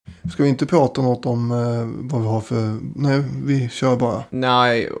Ska vi inte prata något om vad vi har för... Nej, vi kör bara.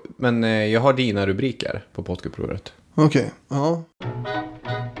 Nej, men jag har dina rubriker på påskupproret. Okej, ja.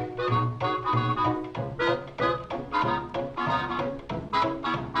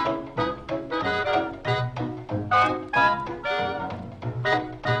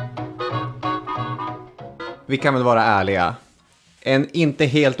 Vi kan väl vara ärliga. En inte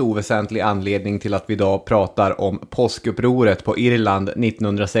helt oväsentlig anledning till att vi idag pratar om påskupproret på Irland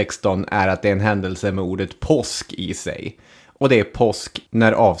 1916 är att det är en händelse med ordet påsk i sig. Och det är påsk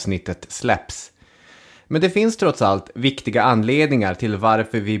när avsnittet släpps. Men det finns trots allt viktiga anledningar till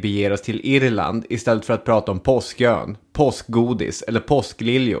varför vi beger oss till Irland istället för att prata om påskön, påskgodis eller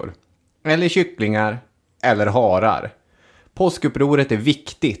påskliljor. Eller kycklingar, eller harar. Påskupproret är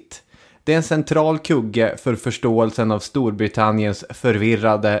viktigt. Det är en central kugge för förståelsen av Storbritanniens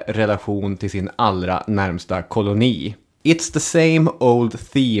förvirrade relation till sin allra närmsta koloni. It's the same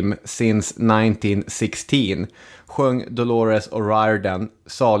old theme since 1916, sjöng Dolores O'Riordan,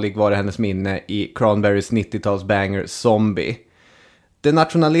 salig var hennes minne, i Cranberries 90-talsbanger Zombie. Det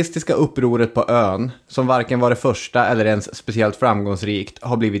nationalistiska upproret på ön, som varken var det första eller ens speciellt framgångsrikt,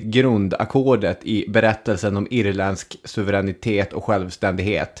 har blivit grundackordet i berättelsen om irländsk suveränitet och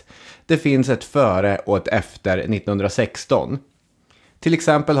självständighet. Det finns ett före och ett efter 1916. Till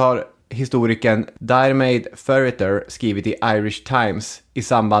exempel har historikern Diarmaid Ferriter skrivit i Irish Times i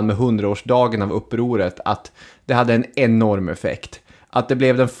samband med 100-årsdagen av upproret att det hade en enorm effekt. Att det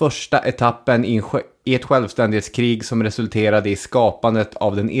blev den första etappen i ett självständighetskrig som resulterade i skapandet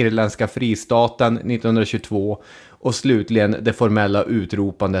av den irländska fristaten 1922 och slutligen det formella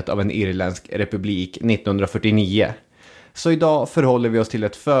utropandet av en irländsk republik 1949. Så idag förhåller vi oss till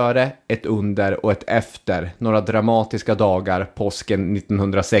ett före, ett under och ett efter några dramatiska dagar påsken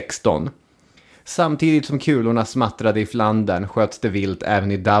 1916. Samtidigt som kulorna smattrade i Flandern sköts det vilt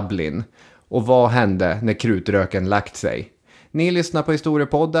även i Dublin. Och vad hände när krutröken lagt sig? Ni lyssnar på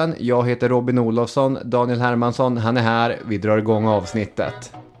Historiepodden, jag heter Robin Olofsson, Daniel Hermansson, han är här, vi drar igång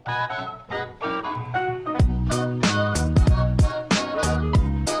avsnittet.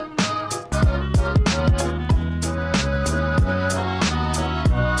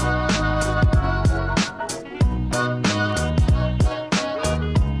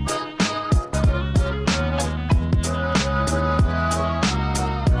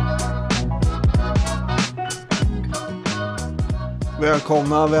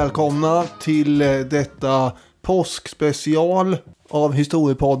 Välkomna till detta påskspecial av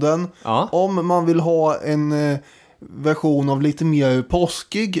Historiepodden. Ja. Om man vill ha en version av lite mer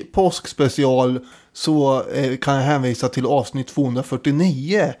påskig påskspecial så kan jag hänvisa till avsnitt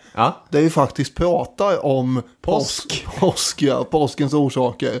 249. Ja. Där vi faktiskt pratar om påskens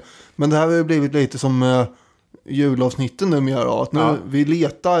orsaker. Men det här har ju blivit lite som julavsnitten numera. Att nu vi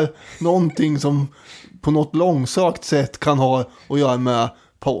letar någonting som på något långsökt sätt kan ha att göra med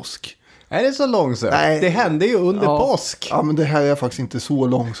påsk. Är det så långsökt? Nej. Det hände ju under påsk. Ja, men det här är faktiskt inte så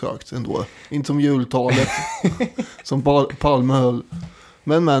långsökt ändå. Inte som jultalet som Palme höll.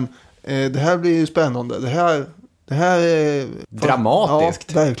 Men det här blir ju spännande. Det här är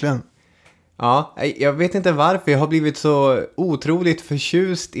dramatiskt. Ja, verkligen. Ja, jag vet inte varför jag har blivit så otroligt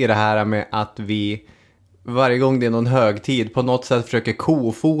förtjust i det här med att vi varje gång det är någon högtid på något sätt försöker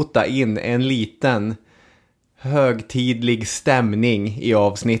kofota in en liten högtidlig stämning i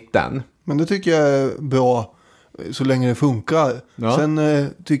avsnitten. Men det tycker jag är bra så länge det funkar. Ja. Sen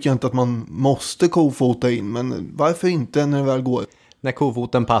tycker jag inte att man måste kofota in, men varför inte när det väl går? När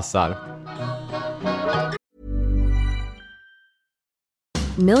kofoten passar.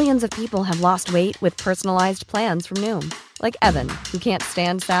 Millions of people have lost weight with personalized plans from Noom. Like Evan, who can't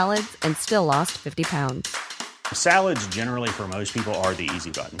stand salads and still lost 50 pounds. Salads generally for most people are the easy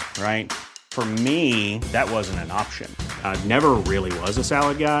button, right? For me, that wasn't an option. I never really was a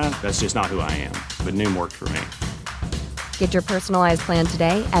salad guy. That's just not who I am. But Noom worked for me. Get your personalized plan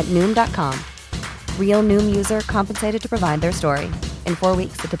today at Noom.com. Real Noom user compensated to provide their story. In 4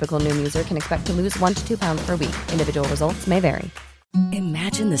 weeks, the typical Noom user can expect to lose 1 to 2 pounds per week. Individual results may vary.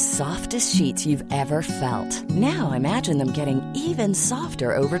 Imagine the softest sheets you've ever felt. Now imagine them getting even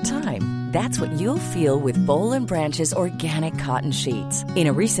softer over time. That's what you'll feel with Boll & Branch's organic cotton sheets. In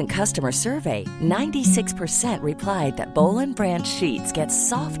a recent customer survey, 96% replied that Boll & Branch sheets get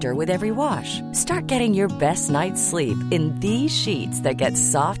softer with every wash. Start getting your best night's sleep in these sheets that get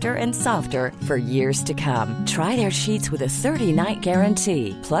softer and softer for years to come. Try their sheets with a 30-night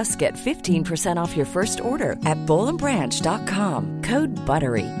guarantee. Plus, get 15% off your first order at bollandbranch.com. Code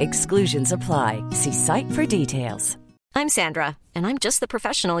BUTTERY. Exclusions apply. See site for details. I'm Sandra, and I'm just the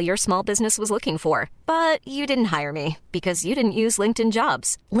professional your small business was looking for. But you didn't hire me because you didn't use LinkedIn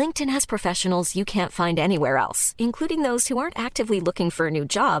Jobs. LinkedIn has professionals you can't find anywhere else, including those who aren't actively looking for a new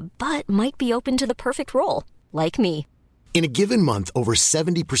job, but might be open to the perfect role, like me. In a given month, over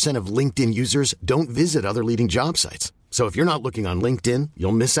 70% of LinkedIn users don't visit other leading job sites. So if you're not looking on LinkedIn,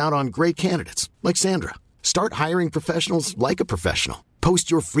 you'll miss out on great candidates like Sandra. Start hiring professionals like a professional.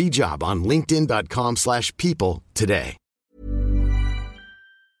 Post your free job on linkedin.com/people today.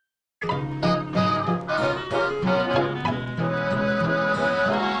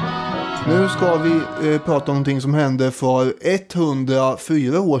 Nu ska vi prata om någonting som hände för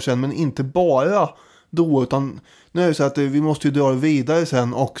 104 år sedan, men inte bara då, utan nu är det så att vi måste ju dra vidare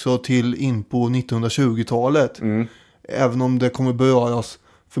sen också till in på 1920-talet. Även om det kommer beröras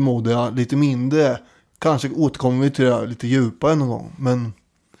förmodar jag lite mindre. Kanske återkommer vi till det lite djupare någon gång.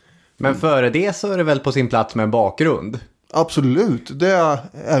 Men före det så är det väl på sin plats med en bakgrund? Absolut, det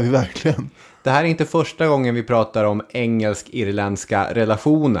är vi verkligen. Det här är inte första gången vi pratar om engelsk-irländska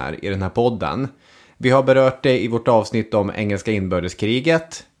relationer i den här podden. Vi har berört det i vårt avsnitt om engelska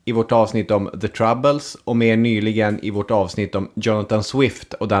inbördeskriget, i vårt avsnitt om The Troubles och mer nyligen i vårt avsnitt om Jonathan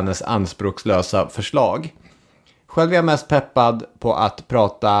Swift och dennes anspråkslösa förslag. Själv är jag mest peppad på att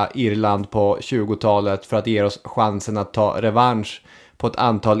prata Irland på 20-talet för att ge oss chansen att ta revansch på ett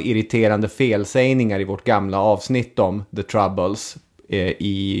antal irriterande felsägningar i vårt gamla avsnitt om The Troubles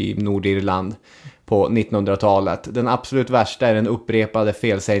i Nordirland på 1900-talet. Den absolut värsta är den upprepade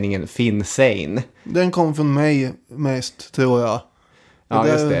felsägningen Finn Sain. Den kom från mig mest, tror jag. Ja,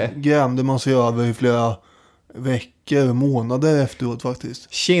 just det. Grämde man sig över i flera veckor, månader efteråt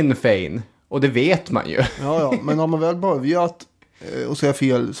faktiskt. Sinn Féin. Och det vet man ju. Ja, men har man väl börjat och säga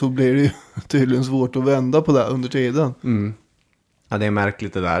fel så blir det ju tydligen svårt att vända på det under tiden. Ja, det är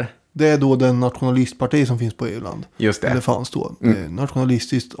märkligt det där. Det är då den nationalistparti som finns på Irland. Just det. Eller fanns då.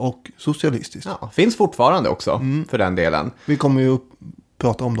 Nationalistiskt och socialistiskt. Ja, finns fortfarande också för den delen. Vi kommer ju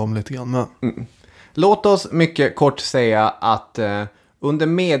prata om dem lite grann. Låt oss mycket kort säga att under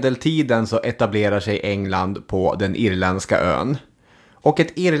medeltiden så etablerar sig England på den irländska ön. Och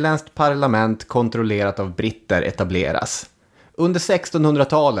ett irländskt parlament kontrollerat av britter etableras. Under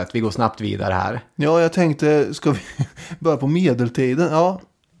 1600-talet, vi går snabbt vidare här. Ja, jag tänkte, ska vi börja på medeltiden? Ja,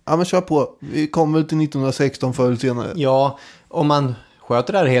 men kör på. Vi kommer väl till 1916 förr eller senare. Ja, om man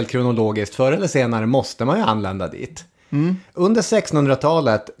sköter det här helt kronologiskt, förr eller senare måste man ju anlända dit. Under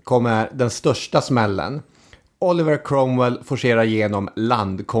 1600-talet kommer den största smällen. Oliver Cromwell forcerar igenom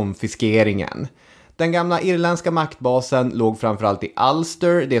landkonfiskeringen. Den gamla irländska maktbasen låg framförallt i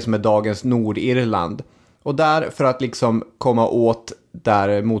Ulster, det som är dagens Nordirland. Och där, för att liksom komma åt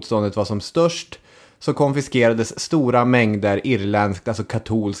där motståndet var som störst, så konfiskerades stora mängder irländskt, alltså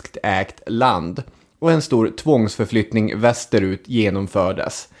katolskt ägt land. Och en stor tvångsförflyttning västerut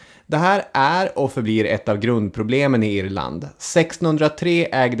genomfördes. Det här är och förblir ett av grundproblemen i Irland. 1603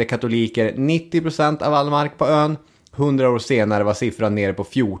 ägde katoliker 90% av all mark på ön. 100 år senare var siffran nere på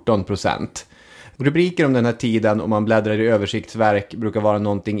 14%. Rubriker om den här tiden, om man bläddrar i översiktsverk, brukar vara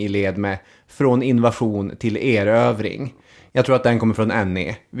någonting i led med från invasion till erövring. Jag tror att den kommer från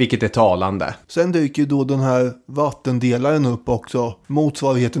NE, vilket är talande. Sen dyker ju då den här vattendelaren upp också.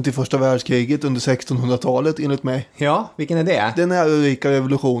 Motsvarigheten till första världskriget under 1600-talet enligt mig. Ja, vilken är det? Den ärorika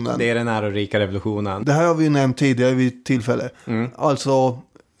revolutionen. Det är den ärorika revolutionen. Det här har vi ju nämnt tidigare vid tillfälle. Alltså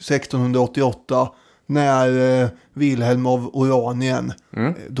 1688 när Wilhelm av Oranien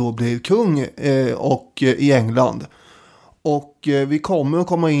då blev kung och i England. Och vi kommer att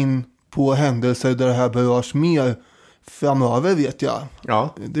komma in på händelser där det här berörs mer framöver, vet jag.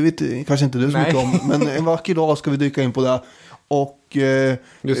 Ja. Det vet kanske inte du så mycket om, men en vacker dag ska vi dyka in på det. Och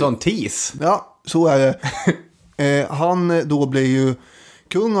du sa en tease. Ja, så är det. Han då blir ju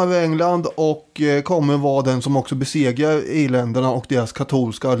kung av England och kommer vara den som också besegrar irländarna och deras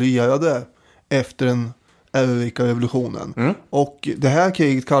katolska allierade efter den ärorika revolutionen. Och det här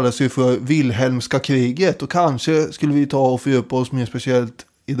kriget kallas ju för Wilhelmska kriget, och kanske skulle vi ta och fördjupa oss mer speciellt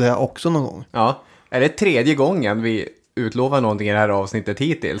i det också någon gång. Ja, är det tredje gången vi utlovar någonting i det här avsnittet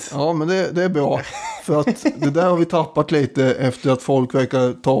hittills? Ja, men det är bra. För att det där har vi tappat lite efter att folk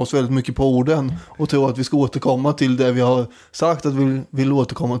verkar ta oss väldigt mycket på orden och tror att vi ska återkomma till det vi har sagt att vi vill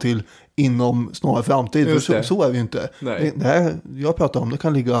återkomma till inom snarare framtid. För så är vi inte. Det här jag pratar om, det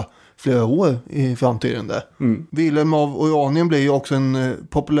kan ligga flera år i framtiden där. Wilhelm av Oranien blir ju också en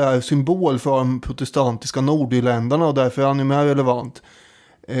populär symbol för de protestantiska nordirländarna, och därför är han ju mer relevant.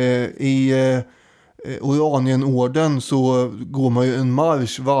 I Oranienorden så går man ju en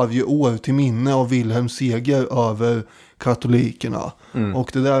marsch varje år till minne av Wilhelms seger över katolikerna. Och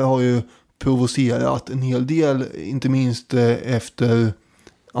det där har ju provocerat en hel del, inte minst efter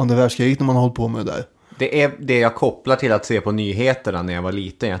andra världskriget när man har hållit på med det där. Det är det jag kopplar till att se på nyheterna när jag var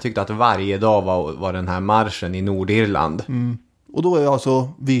liten. Jag tyckte att varje dag var den här marschen i Nordirland. Och då är det alltså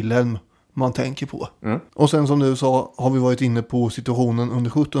Wilhelm man tänker på. Och sen som du sa har vi varit inne på situationen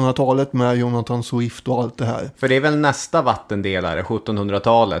under 1700-talet med Jonathan Swift och allt det här. För det är väl nästa vattendelare,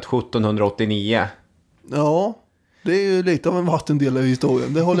 1700-talet, 1789. Ja, det är ju lite av en vattendelare i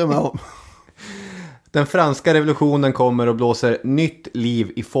historien, det håller jag med om. Den franska revolutionen kommer och blåser nytt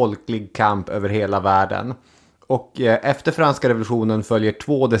liv i folklig kamp över hela världen. Och efter franska revolutionen följer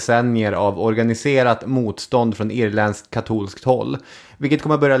 2 decennier av organiserat motstånd från irländskt katolskt håll. Vilket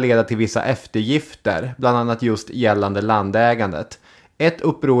kommer börja leda till vissa eftergifter, bland annat just gällande landägandet. Ett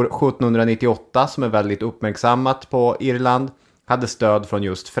uppror 1798 som är väldigt uppmärksammat på Irland hade stöd från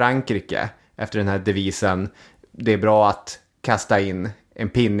just Frankrike. Efter den här devisen, det är bra att kasta in en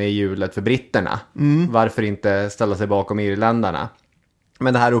pinne i hjulet för britterna. Varför inte ställa sig bakom irländarna?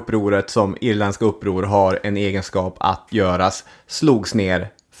 Men det här upproret som irländska uppror har en egenskap att göras slogs ner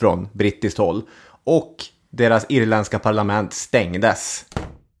från brittiskt håll. Och deras irländska parlament stängdes.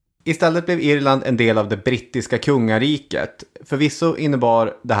 Istället blev Irland en del av det brittiska kungariket. Förvisso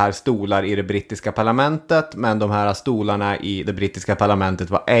innebar det här stolar i det brittiska parlamentet, men de här stolarna i det brittiska parlamentet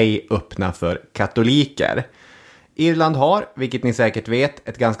var ej öppna för katoliker. Irland har, vilket ni säkert vet,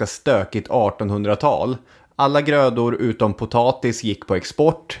 ett ganska stökigt 1800-tal. Alla grödor utom potatis gick på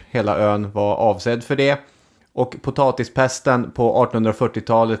export, hela ön var avsedd för det. Och potatispesten på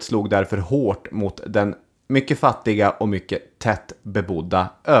 1840-talet slog därför hårt mot den mycket fattiga och mycket tätt bebodda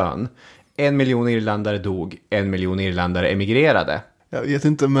ön. 1 miljon irländare dog, 1 miljon irländare emigrerade. Jag vet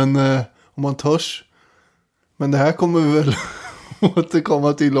inte, men om man törs. Men det här kommer vi väl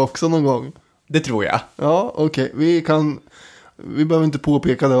återkomma till också någon gång. Det tror jag. Ja, okej. Vi behöver inte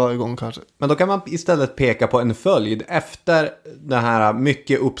påpeka det varje gång kanske. Men då kan man istället peka på en följd. Efter de här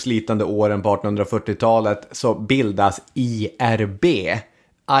mycket uppslitande åren på 1840-talet så bildas IRB,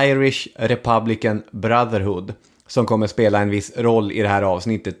 Irish Republican Brotherhood, som kommer spela en viss roll i det här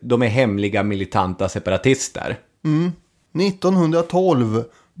avsnittet. De är hemliga militanta separatister. 1912,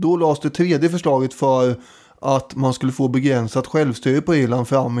 då lades det 3:e förslaget för att man skulle få begränsat självstyre på Irland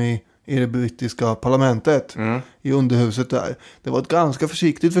fram i det brittiska parlamentet, i underhuset där. Det var ett ganska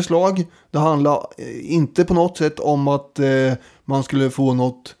försiktigt förslag. Det handlar inte på något sätt om att man skulle få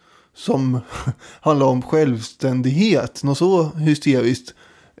något som handlar om självständighet. Något så hysteriskt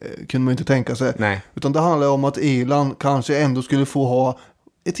kunde man inte tänka sig. Nej. Utan det handlar om att Irland kanske ändå skulle få ha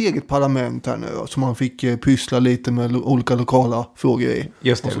ett eget parlament här nu. Så man fick pyssla lite med olika lokala frågor i.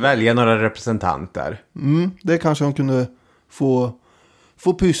 Just det, välja några representanter. Det kanske de kunde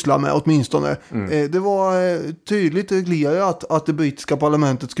få pyssla med åtminstone. Det var tydligt reglerat att det brittiska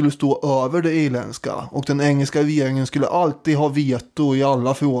parlamentet skulle stå över det irländska. Och den engelska regeringen skulle alltid ha veto i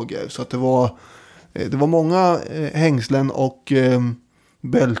alla frågor. Så att det var många hängslen och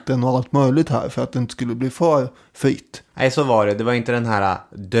bälten och allt möjligt här för att det inte skulle bli för fritt. Nej, så var det. Det var inte den här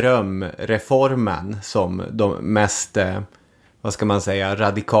drömreformen som de mest, vad ska man säga,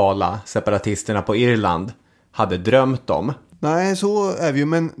 radikala separatisterna på Irland hade drömt om. Nej, så är vi ju,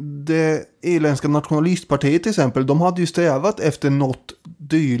 men det irländska nationalistpartiet till exempel, de hade ju strävat efter något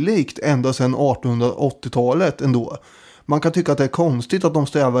dylikt ända sedan 1880-talet ändå. Man kan tycka att det är konstigt att de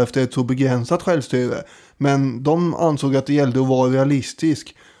strävar efter ett så begränsat självstyre, men de ansåg att det gällde att vara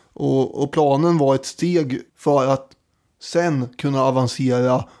realistisk. Och planen var ett steg för att sen kunna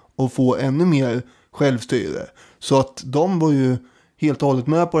avancera och få ännu mer självstyre. Så att de var ju helt och hållet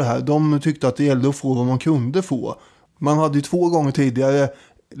med på det här. De tyckte att det gällde att få vad man kunde få. Man hade ju 2 gånger tidigare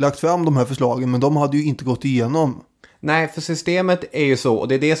lagt fram de här förslagen, men de hade ju inte gått igenom. Nej, för systemet är ju så, och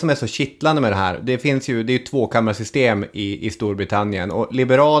det är det som är så kittlande med det här. Det är ju 2-kammarsystem i Storbritannien, och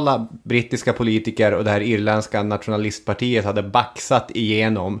liberala brittiska politiker och det här irländska nationalistpartiet hade baxat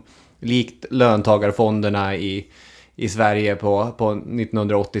igenom, likt löntagarfonderna i Sverige på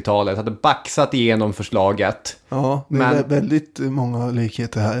 1980-talet, hade baxat igenom förslaget. Ja, det är väldigt många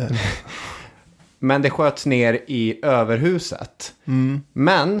likheter här. Men det sköts ner i överhuset.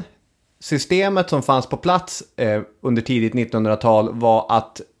 Men systemet som fanns på plats under tidigt 1900-tal var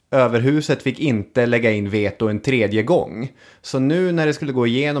att överhuset fick inte lägga in veto en 3:e gång. Så nu när det skulle gå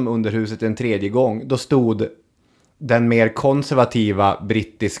igenom underhuset en 3:e gång, då stod den mer konservativa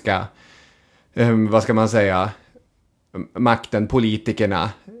brittiska, vad ska man säga, makten, politikerna,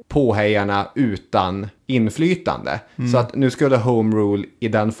 påhejarna utan inflytande. Så att nu skulle home rule i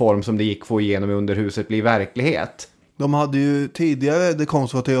den form som det gick få igenom i underhuset bli verklighet. De hade ju tidigare, det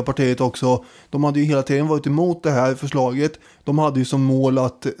konservativa partiet också, de hade ju hela tiden varit emot det här förslaget. De hade ju som mål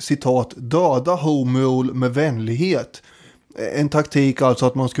att, citat, döda home rule med vänlighet. En taktik alltså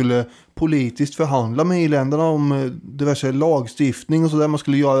att man skulle politiskt förhandla med i-länderna om diverse lagstiftning och så där. Man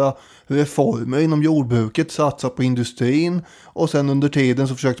skulle göra reformer inom jordbruket, satsa på industrin och sen under tiden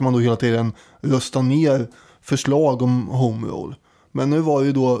så försökte man då hela tiden rösta ner förslag om home rule. Men nu var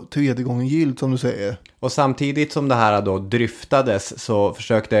ju då tredje gången gillt som du säger. Och samtidigt som det här då dryftades så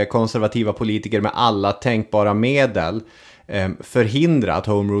försökte konservativa politiker med alla tänkbara medel förhindra att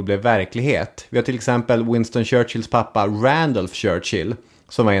home rule blev verklighet. Vi har till exempel Winston Churchills pappa Randolph Churchill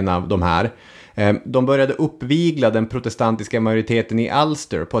som var en av de här. De började uppvigla den protestantiska majoriteten i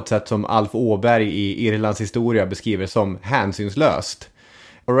Ulster på ett sätt som Alf Åberg i Irlands historia beskriver som hänsynslöst.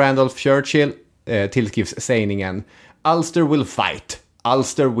 Och Randolph Churchill tillskrivs sägningen Ulster will fight,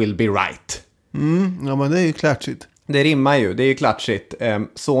 Ulster will be right. Ja, men det är ju klatschigt. Det rimmar ju, det är ju klatschigt.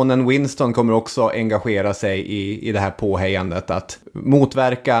 Sonen Winston kommer också engagera sig i det här påhejandet att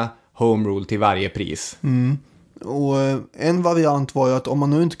motverka home rule till varje pris. Och en variant var ju att om man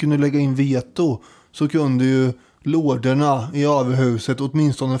nu inte kunde lägga in veto så kunde ju lorderna i överhuset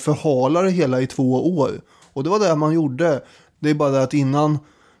åtminstone förhala det hela i 2 år. Och det var det man gjorde. Det är bara det att innan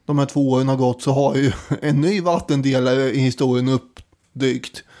de här 2 åren har gått så har ju en ny vattendelare i historien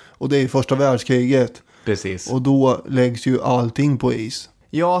uppdykt. Och det är första världskriget. Precis. Och då läggs ju allting på is.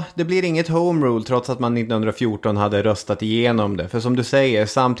 Ja, det blir inget home rule trots att man 1914 hade röstat igenom det. För som du säger,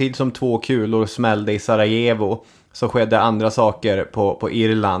 samtidigt som 2 kulor smällde i Sarajevo så skedde andra saker på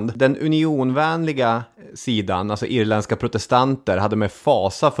Irland. Den unionvänliga sidan, alltså irländska protestanter, hade med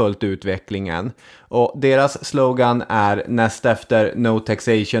fasa följt utvecklingen. Och deras slogan är näst efter No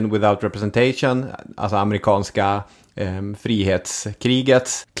taxation without representation, alltså amerikanska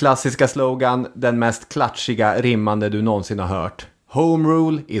frihetskrigets klassiska slogan, den mest klatschiga rimmande du någonsin har hört. Home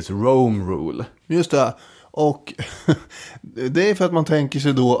rule is Rome rule. Just det. Och det är för att man tänker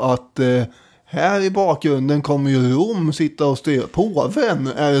sig då att här i bakgrunden kommer ju Rom sitta och styra. Påven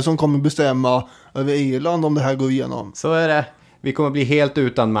är det som kommer bestämma över Irland om det här går igenom. Så är det. Vi kommer bli helt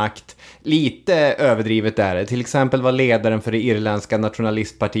utan makt. Lite överdrivet är det. Till exempel var ledaren för det irländska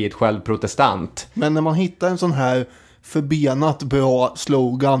nationalistpartiet själv protestant. Men när man hittar en sån här förbenat bra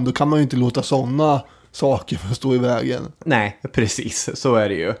slogan då kan man ju inte låta sådana saker för att stå i vägen. Nej, precis. Så är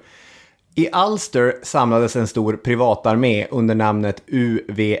det ju. I Ulster samlades en stor privatarmé under namnet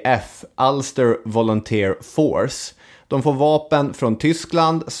UVF, Ulster Volunteer Force. De får vapen från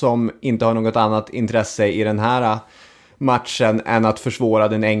Tyskland som inte har något annat intresse i den här matchen än att försvåra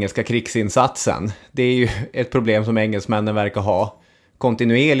den engelska krigsinsatsen. Det är ju ett problem som engelsmännen verkar ha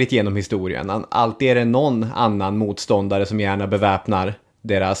kontinuerligt genom historien. Alltid är det någon annan motståndare som gärna beväpnar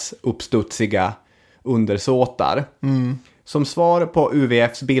deras uppstudsiga undersåtar. Som svar på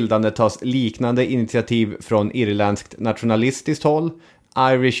UVFs bildande tas liknande initiativ från irländskt nationalistiskt håll.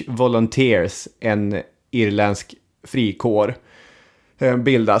 Irish Volunteers, en irländsk frikår,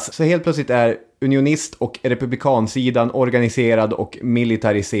 bildas. Så helt plötsligt är unionist- och republikansidan organiserad och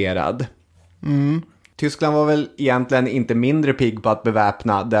militariserad. Tyskland var väl egentligen inte mindre pigg på att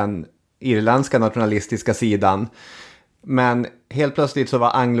beväpna den irländska nationalistiska sidan. Men helt plötsligt så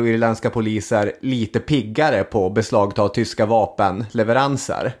var anglo-irländska poliser lite piggare på att beslagta tyska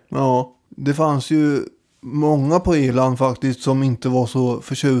vapenleveranser. Ja, det fanns ju många på Irland faktiskt som inte var så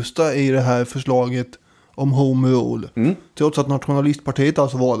förtjusta i det här förslaget om home rule. Trots att nationalistpartiet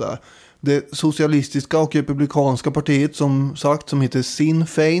alltså var där. Det socialistiska och republikanska partiet som sagt som heter Sinn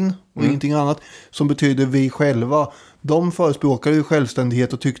Féin och ingenting annat som betyder vi själva. De förespråkade ju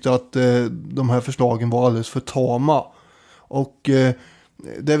självständighet och tyckte att de här förslagen var alldeles för tama. Och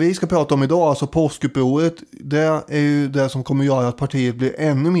det vi ska prata om idag, alltså påskupproret, det är ju det som kommer göra att partiet blir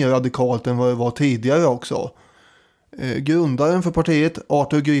ännu mer radikalt än vad det var tidigare också. Grundaren för partiet,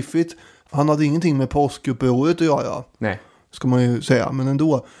 Arthur Griffith, han hade ingenting med påskupproret att göra. Nej. Ska man ju säga, men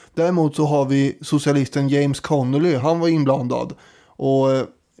ändå. Däremot så har vi socialisten James Connolly, han var inblandad. Och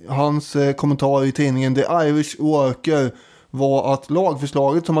hans kommentar i tidningen The Irish Worker var att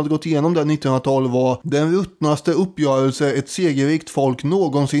lagförslaget som hade gått igenom där 1912 var den ruttnaste uppgörelse ett segerrikt folk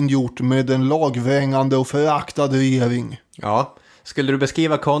någonsin gjort med en lagvrängande och föraktad regering. Ja, skulle du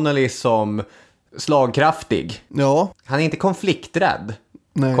beskriva Connolly som slagkraftig? Ja. Han är inte konflikträdd.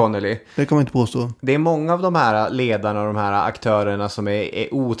 Nej, Connolly. Det kan man inte påstå. Det är många av de här ledarna och de här aktörerna som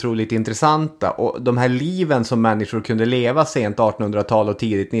är otroligt intressanta. Och de här liven som människor kunde leva sent 1800-tal och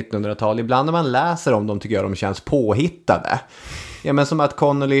tidigt 1900-tal. Ibland när man läser om dem tycker jag de känns påhittade. Ja, men som att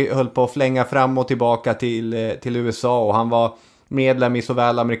Connolly höll på att flänga fram och tillbaka till USA och han var medlem i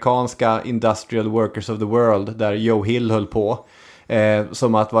såväl amerikanska Industrial Workers of the World, där Joe Hill höll på,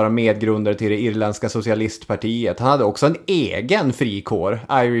 som att vara medgrundare till det irländska socialistpartiet. Han hade också en egen frikår,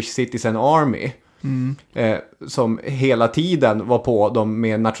 Irish Citizen Army, som hela tiden var på de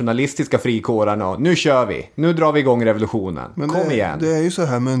mer nationalistiska frikårarna. Nu kör vi, nu drar vi igång revolutionen. Men kom igen. Det är ju så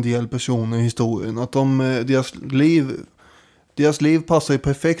här med en del personer i historien, att deras liv passar ju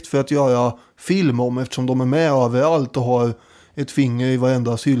perfekt för att göra film om, eftersom de är med överallt och har ett finger i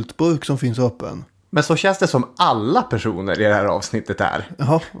varenda syltburk som finns öppen. Men så känns det som alla personer i det här avsnittet är.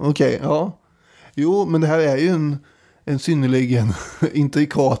 Ja, okej, ja. Jo, men det här är ju en synnerligen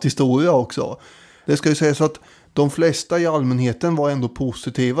intrikat historia också. Det ska ju sägas att de flesta i allmänheten var ändå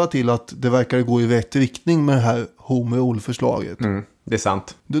positiva till att det verkar gå i rätt riktning med det här Home Rule-förslaget. Det är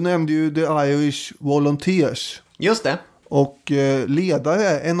sant. Du nämnde ju The Irish Volunteers. Just det. Och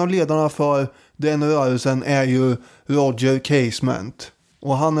en av ledarna för den rörelsen är ju Roger Casement.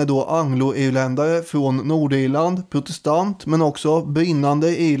 Och han är då anglo-irländare från Nordirland, protestant, men också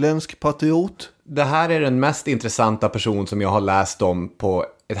brinnande irländsk patriot. Det här är den mest intressanta person som jag har läst om på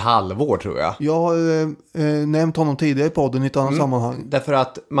ett halvår, tror jag. Jag har nämnt honom tidigare i podden i ett annat sammanhang. Därför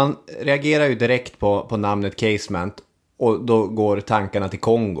att man reagerar ju direkt på namnet Casement, och då går tankarna till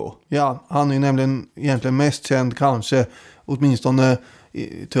Kongo. Ja, han är ju nämligen egentligen mest känd kanske, åtminstone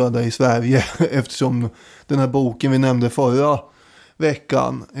tror jag i Sverige, eftersom den här boken vi nämnde förra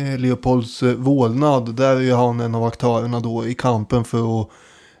veckan, Leopolds vålnad, där är ju han en av aktörerna då i kampen för att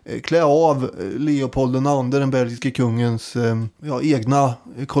klä av Leopold II, den belgiske kungens egna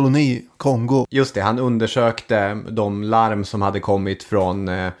koloni, Kongo. Just det, han undersökte de larm som hade kommit från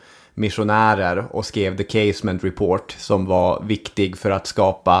missionärer och skrev The Casement Report, som var viktig för att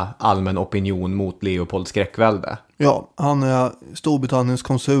skapa allmän opinion mot Leopolds skräckvälde. Ja, han är Storbritanniens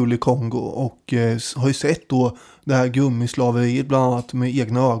konsul i Kongo och har ju sett då det här gummislaveriet bland annat med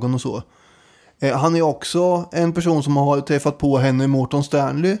egna ögon och så. Han är också en person som har träffat på Henry Morton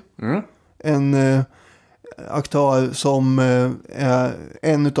Stanley. En aktör som är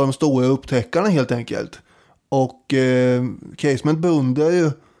en av de stora upptäckarna helt enkelt. Och Casement beundrar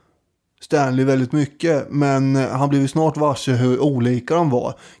ju Stanley väldigt mycket, men han blev ju snart varse hur olika de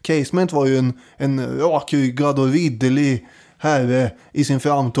var. Casement var ju en rakryggad och ridderlig herre i sin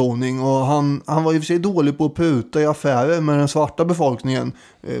framtoning, och han var i och för sig dålig på att pruta i affärer med den svarta befolkningen,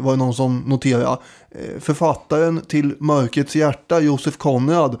 var det någon som noterade. Författaren till Mörkrets hjärta, Joseph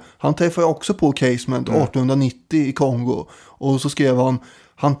Conrad, han träffade också på Casement 1890 i Kongo, och så skrev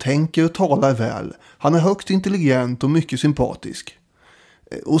han tänker och talar väl. Han är högst intelligent och mycket sympatisk.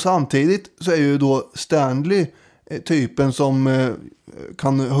 Och samtidigt så är ju då Stanley typen som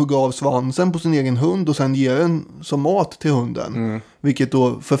kan hugga av svansen på sin egen hund och sen ge den som mat till hunden. Vilket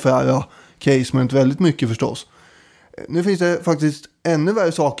då förfärar Casement väldigt mycket förstås. Nu finns det faktiskt ännu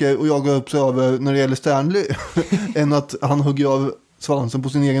värre saker att jaga upp sig över när det gäller Stanley än att han hugger av svansen på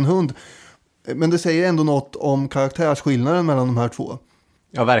sin egen hund. Men det säger ändå något om karaktärsskillnaden mellan de här två.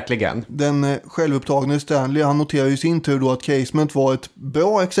 Ja, verkligen. Den självupptagne Stanley, han noterar i sin tur då att Casement var ett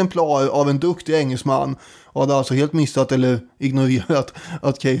bra exemplar av en duktig engelsman, och hade alltså helt missat eller ignorerat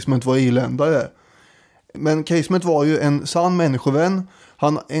att Casement var irländare. Men Casement var ju en sann människovän.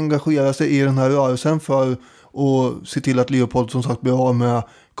 Han engagerade sig i den här rörelsen för att se till att Leopold som sagt blir av med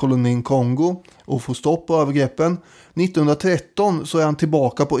kolonin Kongo och få stopp på övergreppen. 1913 så är han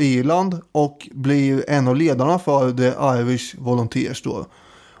tillbaka på Irland och blir en av ledarna för The Irish Volunteers då.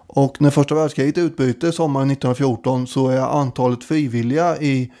 Och när första världskriget utbryter sommaren 1914 så är antalet frivilliga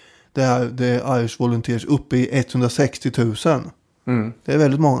i det här The Irish Volunteers uppe i 160 000. Det är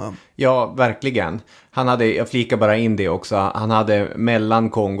väldigt många. Ja, verkligen. Jag flikar bara in det också. Han hade mellan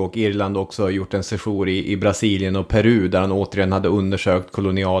Kongo och Irland också gjort en session i Brasilien och Peru, där han återigen hade undersökt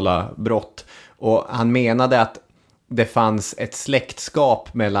koloniala brott. Och han menade att det fanns ett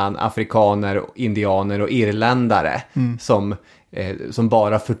släktskap mellan afrikaner, indianer och irländare som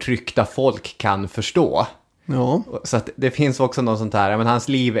bara förtryckta folk kan förstå. Ja. Så att det finns också något sånt här, men hans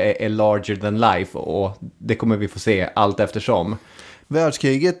liv är larger than life, och det kommer vi få se allt eftersom.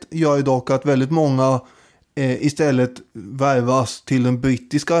 Världskriget gör ju dock att väldigt många istället värvas till den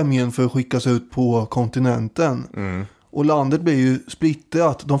brittiska armén för att skickas ut på kontinenten. Och landet blir ju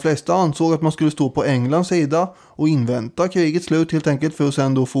splittrat. De flesta ansåg att man skulle stå på Englands sida och invänta krigets slut helt enkelt, för att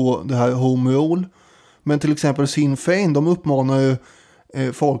sen då få det här Home Rule. Men till exempel Sinn Féin, de uppmanar ju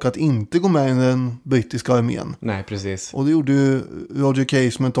folk att inte gå med i den brittiska armén. Nej, precis. Och det gjorde ju Roger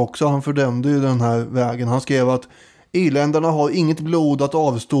Casement också. Han fördömde ju den här vägen. Han skrev att irländarna har inget blod att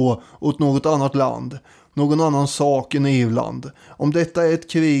avstå åt något annat land. någon annan sak än Irland. Om detta är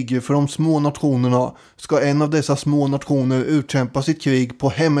ett krig för de små nationerna ska en av dessa små nationer utkämpa sitt krig på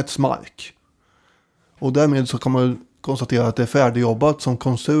hemmets mark. Och därmed så kan man konstatera att det är färdigjobbat som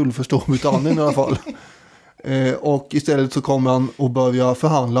konsul för Storbritannien i alla fall. Och istället så kommer han att börja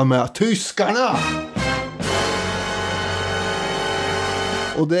förhandla med tyskarna.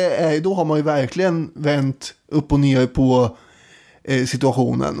 Och då har man ju verkligen vänt upp och ner på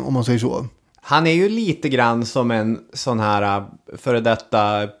situationen, om man säger så. Han är ju lite grann som en sån här före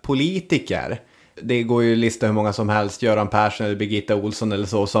detta politiker. Det går ju att lista hur många som helst, Göran Persson eller Birgitta Olsson eller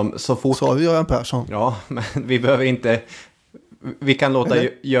så fort... Så har vi Göran Persson. Ja, men vi behöver inte... Vi kan låta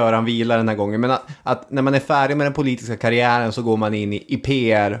Göran vila den här gången. Men att när man är färdig med den politiska karriären så går man in i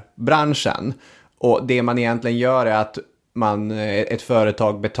PR-branschen. Och det man egentligen gör är att ett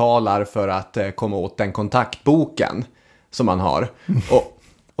företag betalar för att komma åt den kontaktboken som man har.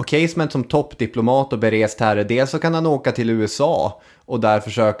 Och Casement som toppdiplomat och berest herre, dels så kan han åka till USA och där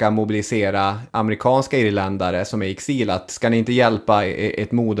försöka mobilisera amerikanska irländare som är i exil, att ska ni inte hjälpa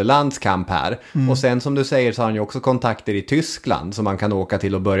ett moderlands kamp här? Och sen som du säger så har han ju också kontakter i Tyskland som man kan åka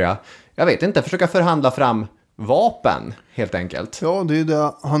till och börja, jag vet inte, försöka förhandla fram vapen helt enkelt. Ja, det är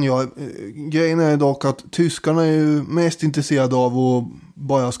det han gör. Grejen är dock att tyskarna är ju mest intresserade av att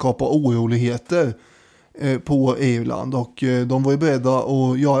bara skapa oroligheter på Irland, och de var ju beredda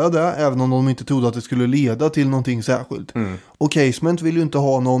att göra det även om de inte trodde att det skulle leda till någonting särskilt. Och Casement vill ju inte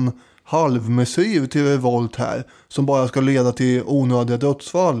ha någon halvmesyr till revolt här som bara ska leda till onödiga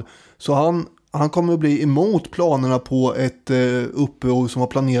dödsfall, så han kommer att bli emot planerna på ett uppror som har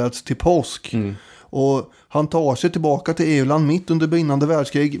planerats till påsk. Och han tar sig tillbaka till Irland mitt under brinnande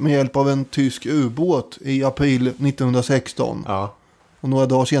världskrig med hjälp av en tysk ubåt i april 1916. Ja. Och några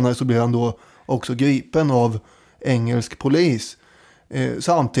dagar senare så blir han då också gripen av engelsk polis.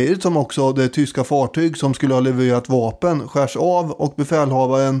 Samtidigt som också det tyska fartyg som skulle ha levererat vapen skärs av, och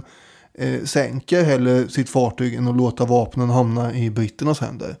befälhavaren sänker hellre sitt fartyg än att låta vapnen hamna i britternas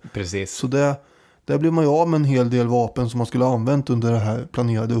händer. Precis. Så där blir man ju av med en hel del vapen som man skulle ha använt under det här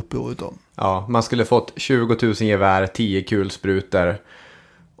planerade upproret då. Ja, man skulle fått 20 000 gevär, 10 kulsprutor.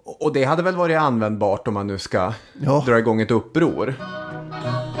 Och det hade väl varit användbart om man nu ska dra igång ett uppror.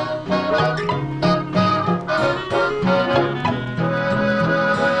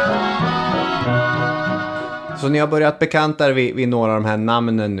 Så ni har börjat bekanta er vid några av de här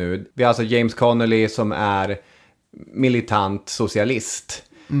namnen nu. Vi har alltså James Connolly som är militant socialist.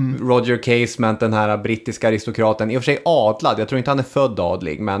 Roger Casement, den här brittiska aristokraten, i och för sig adlad. Jag tror inte han är född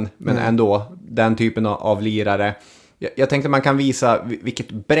adlig, men ändå den typen av lirare. Jag tänkte man kan visa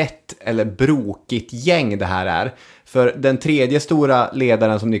vilket brett eller brokigt gäng det här är. För den tredje stora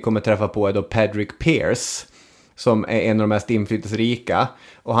ledaren som ni kommer träffa på är då Patrick Pearse, som är en av de mest inflytelserika.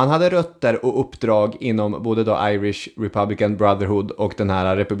 Och han hade rötter och uppdrag inom både då Irish Republican Brotherhood och den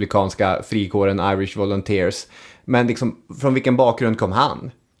här republikanska frikåren Irish Volunteers. Men liksom, från vilken bakgrund kom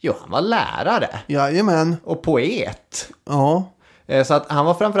han? Jo, han var lärare. Jajamän. Och poet. Ja. Så att han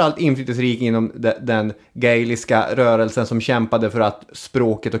var framförallt inflytelserik inom den gaeliska rörelsen som kämpade för att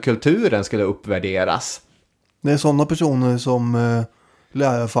språket och kulturen skulle uppvärderas. Det är sådana personer som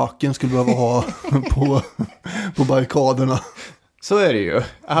lärarfacken skulle behöva ha på barrikaderna. Så är det ju,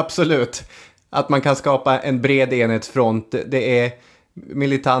 absolut. Att man kan skapa en bred enhetsfront. Det är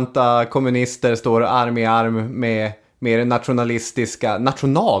militanta kommunister står arm i arm med mer nationalistiska,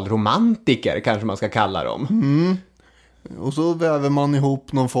 nationalromantiker kanske man ska kalla dem. Och så väver man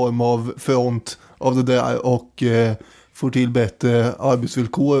ihop någon form av front av det där och får till bättre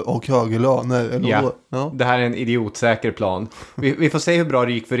arbetsvillkor och högre löner. Eller ja, det här är en idiotsäker plan. Vi får se hur bra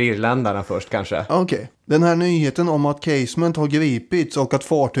det gick för irländarna först kanske. Okej. Den här nyheten om att Casement har gripits och att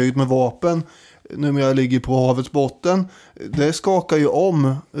fartyget med vapen numera ligger på havets botten, det skakar ju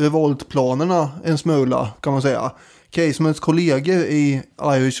om revoltplanerna en smula, kan man säga. Casements kollegor i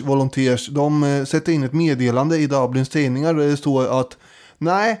Irish Volunteers, de sätter in ett meddelande i Dublins tidningar där det står att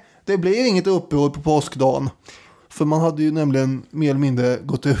nej, det blir inget uppror på påskdagen. För man hade ju nämligen mer eller mindre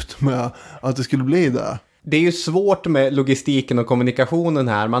gått ut med att det skulle bli det. Det är ju svårt med logistiken och kommunikationen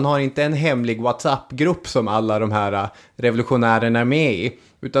här. Man har inte en hemlig WhatsApp-grupp som alla de här revolutionärerna är med i.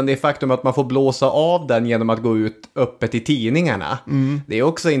 Utan det är faktum att man får blåsa av den genom att gå ut öppet i tidningarna. Det är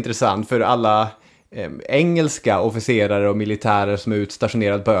också intressant för alla engelska officerare och militärer som är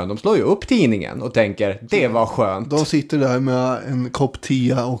utstationerade på ön. De slår ju upp tidningen och tänker, det var skönt. De sitter där med en kopp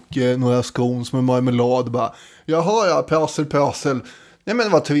te och några scones med marmelad. Bara, jaha, pösel. Nej,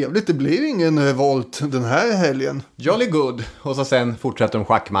 men vad trevligt, det blir ingen revolt den här helgen. Jolly good. Och så sen fortsätter de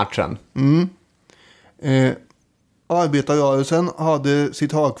schackmatchen. Arbetarrörelsen hade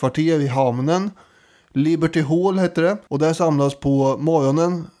sitt högkvarter i hamnen. Liberty Hall hette det. Och där samlas på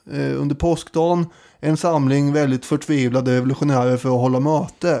morgonen under påskdagen en samling väldigt förtvivlade revolutionärer för att hålla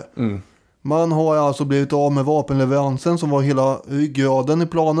möte. Man har alltså blivit av med vapenleveransen som var hela ryggraden i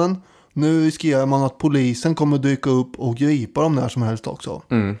planen. Nu riskerar man att polisen kommer dyka upp och gripa dem när som helst också.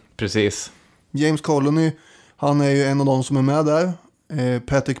 Precis. James Colony, han är ju en av de som är med där.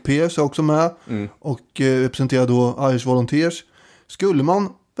 Patrick Pierce är också med och representerar då Irish Volunteers. Skulle man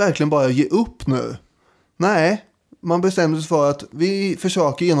verkligen bara ge upp nu? Nej, man bestämde sig för att vi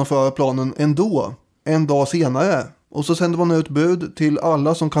försöker genomföra planen ändå. En dag senare. Och så sänder man ut bud till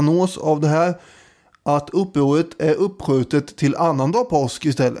alla som kan nås av det här att upproret är uppskjutet till annandag påsk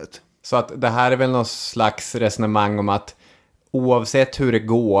istället. Så att det här är väl någon slags resonemang om att oavsett hur det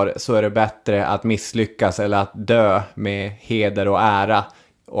går så är det bättre att misslyckas eller att dö med heder och ära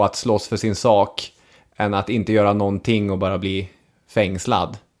och att slåss för sin sak än att inte göra någonting och bara bli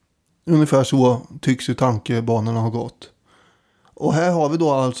fängslad. Ungefär så tycks ju tankebanorna ha gått. Och här har vi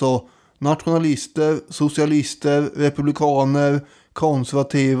då alltså nationalister, socialister, republikaner,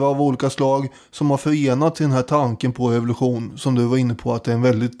 konservativa av olika slag som har förenat den här tanken på revolution som du var inne på att det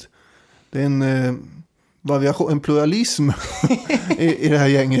är en variation, en pluralism i det här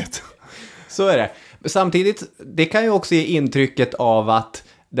gänget. Så är det. Samtidigt, det kan ju också ge intrycket av att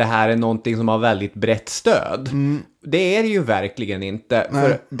det här är någonting som har väldigt brett stöd. Det är det ju verkligen inte. Nej.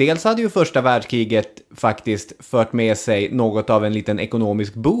 För dels hade ju första världskriget faktiskt fört med sig något av en liten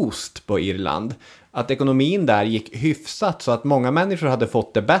ekonomisk boost på Irland. Att ekonomin där gick hyfsat så att många människor hade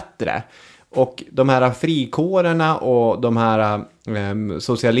fått det bättre. Och de här frikårerna och de här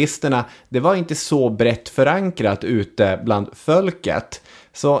socialisterna, det var inte så brett förankrat ute bland folket.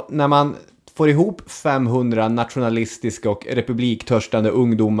 Så när man får ihop 500 nationalistiska och republiktörstande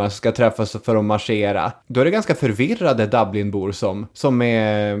ungdomar som ska träffas för att marschera, då är det ganska förvirrade Dublinbor som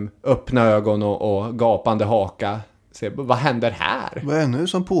med öppna ögon och gapande haka ser, vad händer här? Vad är det nu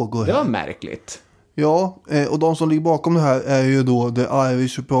som pågår Det här? var märkligt. Ja, och de som ligger bakom det här är ju då The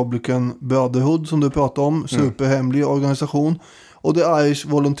Irish Republican Brotherhood som du pratade om, superhemlig organisation. Och The Irish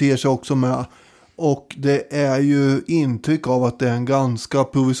Volunteers är också med. Och det är ju intryck av att det är en ganska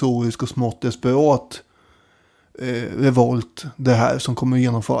provisorisk och smått desperat revolt det här som kommer att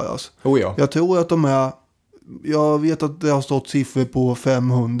genomföras. Oh ja. Jag tror att jag vet att det har stått siffror på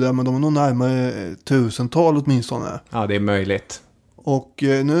 500 men de är nog närmare 1000-tal åtminstone. Ja, det är möjligt. Och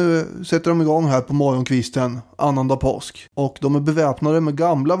nu sätter de igång här på morgonkvisten, annandag påsk. Och de är beväpnade med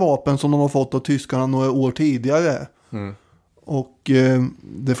gamla vapen som de har fått av tyskarna några år tidigare. Och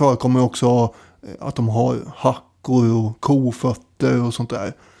det förekommer också att de har hackor och kofötter och sånt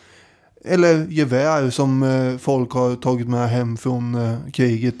där. Eller gevär som folk har tagit med hem från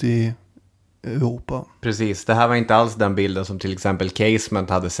kriget i Europa. Precis, det här var inte alls den bilden som till exempel Casement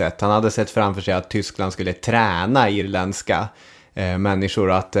hade sett. Han hade sett framför sig att Tyskland skulle träna irländska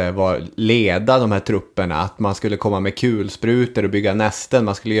människor att leda de här trupperna. Att man skulle komma med kulsprutor och bygga nästen,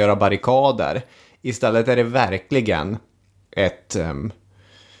 man skulle göra barrikader. Istället är det verkligen ett,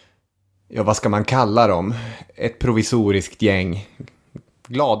 vad ska man kalla dem? Ett provisoriskt gäng.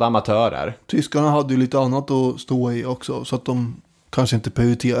 Glada amatörer. Tyskarna hade ju lite annat att stå i också så att de kanske inte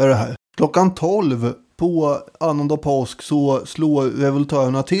prioriterar det här. Klockan 12 på annandag påsk så slår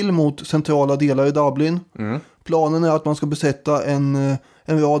revoltörerna till mot centrala delar i Dublin. Planen är att man ska besätta en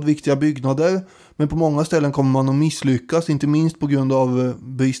rad viktiga byggnader. Men på många ställen kommer man att misslyckas, inte minst på grund av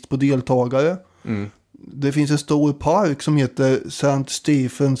brist på deltagare. Det finns en stor park som heter St.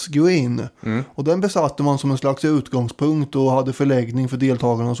 Stephens Green. Och den besatte man som en slags utgångspunkt och hade förläggning för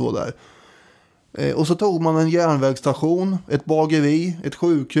deltagarna och så där. Och så tog man en järnvägsstation, ett bageri, ett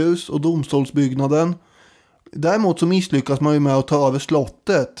sjukhus och domstolsbyggnaden. Däremot så misslyckas man ju med att ta över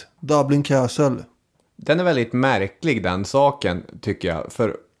slottet, Dublin Castle. Den är väldigt märklig den saken tycker jag.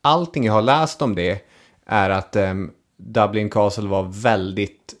 För allting jag har läst om det är att Dublin Castle var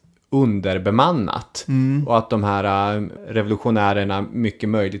väldigt underbemannat. Och att de här revolutionärerna mycket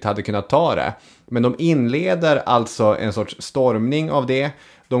möjligt hade kunnat ta det. Men de inleder alltså en sorts stormning av det.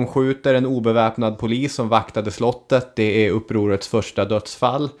 De skjuter en obeväpnad polis som vaktade slottet. Det är upprorets första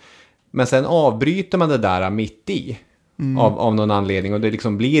dödsfall. Men sen avbryter man det där mitt i. Av någon anledning. Och det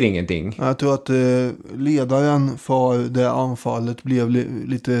liksom blir ingenting. Jag tror att ledaren för det anfallet blev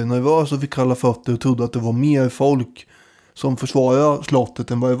lite nervös och fick kalla fötter och trodde att det var mer folk som försvarade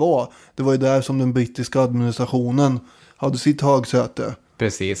slottet än vad det var. Det var ju där som den brittiska administrationen hade sitt högsäte.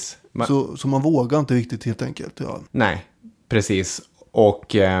 Precis. Så man vågar inte riktigt helt enkelt. Ja. Nej, precis.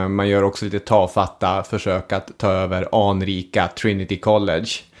 Och man gör också lite tafatta försök att ta över anrika Trinity College.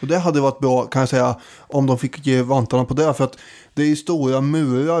 Och det hade varit bra kan jag säga om de fick ge vantarna på det. För att det är stora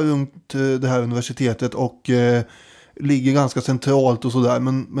murar runt det här universitetet och ligger ganska centralt och sådär.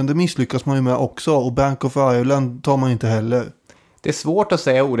 Men det misslyckas man ju med också, och Bank of Ireland tar man inte heller. Det är svårt att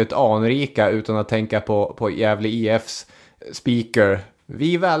säga ordet anrika utan att tänka på Gävle IFs speaker.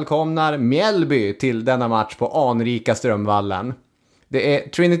 Vi välkomnar Mjällby till denna match på anrika Strömvallen. Det är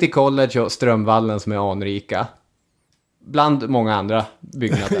Trinity College och Strömvallen som är anrika. Bland många andra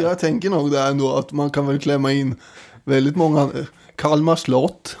byggnader. Jag tänker nog där ändå att man kan väl klämma in väldigt många. Kalmar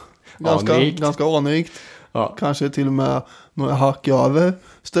slott. Ganska anrikt. Ja. Kanske till och med några hack över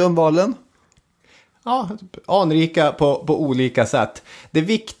Strömvallen. Ja, anrika på olika sätt. Det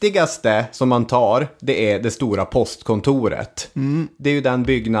viktigaste som man tar, det är det stora postkontoret. Det är ju den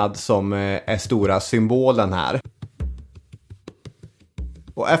byggnad som är stora symbolen här.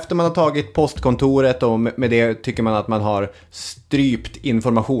 Och efter man har tagit postkontoret och med det tycker man att man har strypt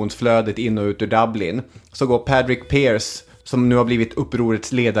informationsflödet in och ut ur Dublin, så går Patrick Pearse, som nu har blivit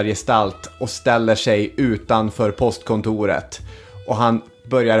upprorets ledargestalt, och ställer sig utanför postkontoret. Och han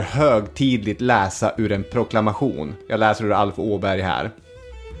börjar högtidligt läsa ur en proklamation. Jag läser ur Alf Åberg här.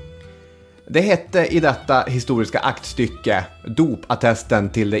 Det hette i detta historiska aktstycke dopattesten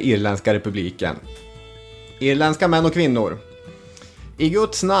till det irländska republiken. Irländska män och kvinnor. I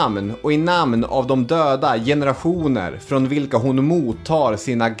Guds namn och i namn av de döda generationer från vilka hon mottar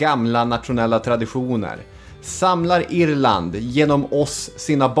sina gamla nationella traditioner, samlar Irland genom oss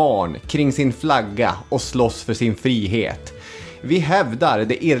sina barn kring sin flagga och slåss för sin frihet. Vi hävdar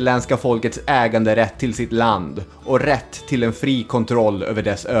det irländska folkets ägande rätt till sitt land och rätt till en fri kontroll över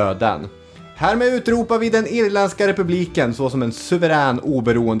dess öden. Härmed utropar vi den irländska republiken såsom en suverän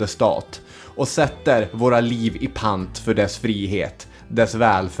oberoende stat och sätter våra liv i pant för dess frihet, dess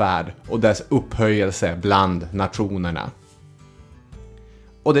välfärd och dess upphöjelse bland nationerna.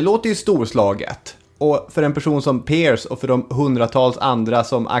 Och det låter ju storslaget. Och för en person som Pearse och för de hundratals andra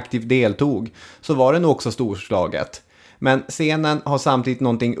som aktivt deltog så var det nog också storslaget. Men scenen har samtidigt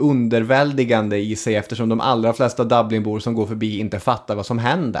någonting underväldigande i sig eftersom de allra flesta Dublinbor som går förbi inte fattar vad som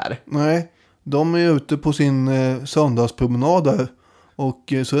händer. Nej, de är ute på sin söndagspromenad där.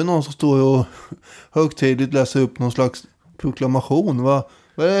 Och så är det någon som står och högtidligt läser upp någon slags proklamation. Vad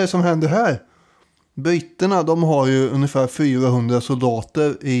är det som händer här? Britterna, de har ju ungefär 400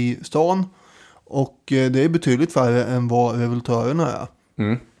 soldater i stan. Och det är betydligt färre än vad revoltörerna är.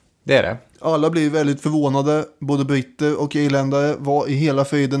 Det är det. Alla blir väldigt förvånade, både britter och irländare. Vad i hela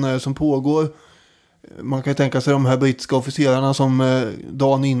friden är det som pågår? Man kan tänka sig de här brittiska officerarna som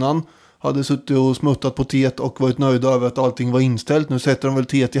dagen innan hade suttit och smuttat på teet och varit nöjda över att allting var inställt. Nu sätter de väl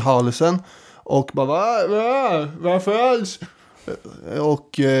teet i halsen och bara varför alls?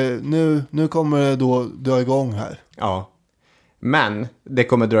 Och nu kommer det då dra igång här. Ja. Men det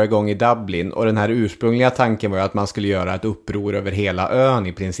kommer dra igång i Dublin och den här ursprungliga tanken var ju att man skulle göra ett uppror över hela ön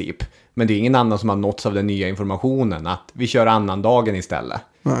i princip. Men det är ingen annan som har nåtts av den nya informationen att vi kör annandagen istället.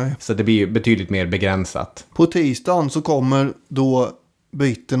 Nej. Så det blir betydligt mer begränsat. På tisdagen så kommer då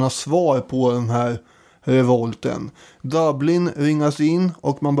britternas svar på den här revolten. Dublin ringas in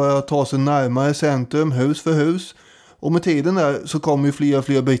och man börjar ta sig närmare centrum hus för hus. Och med tiden där så kommer ju fler och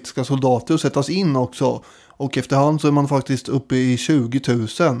fler brittiska soldater att sättas in också. Och efterhand så är man faktiskt uppe i 20 000.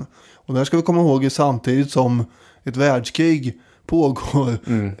 Och det här ska vi komma ihåg samtidigt som ett världskrig pågår.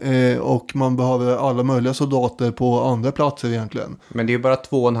 Och man behöver alla möjliga soldater på andra platser egentligen. Men det är ju bara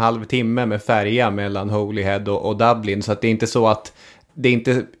 2,5 timme med färja mellan Holyhead och Dublin. Så att det är inte så att det är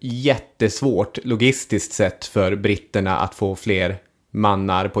inte jättesvårt logistiskt sett för britterna att få fler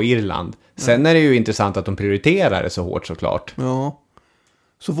mannar på Irland. Sen är det ju intressant att de prioriterar det så hårt såklart. Ja.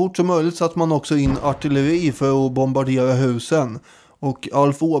 Så fort som möjligt satt man också in artilleri för att bombardera husen. Och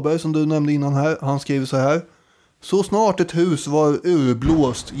Alf Åberg som du nämnde innan här, han skriver så här. Så snart ett hus var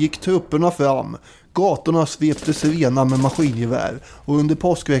urblåst gick trupperna fram. Gatorna sveptes rena med maskingevär. Och under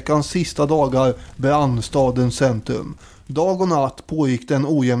påskveckans sista dagar brann stadens centrum. Dag och natt pågick den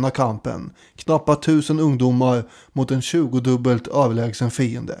ojämna kampen. Knappt 1000 ungdomar mot en 20-dubbelt överlägsen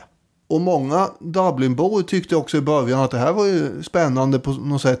fiende. Och många Dublinbor tyckte också i början att det här var ju spännande på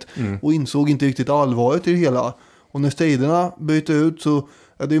något sätt. Och insåg inte riktigt allvaret i det hela. Och när striderna byter ut så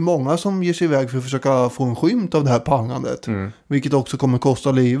är det många som ger sig iväg för att försöka få en skymt av det här pangandet. Vilket också kommer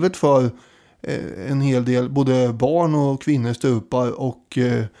kosta livet för en hel del, både barn och kvinnor stupar och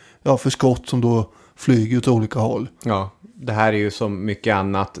för skott som då flyger åt olika håll. Ja, det här är ju som mycket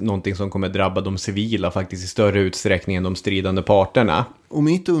annat någonting som kommer drabba de civila faktiskt i större utsträckning än de stridande parterna. Och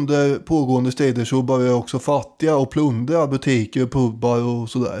mitt under pågående strider så börjar också fattiga och plundra butiker, pubbar och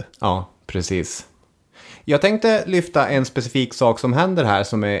sådär. Ja, precis. Jag tänkte lyfta en specifik sak som händer här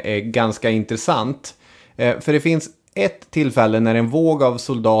som är ganska intressant. För det finns ett tillfälle när en våg av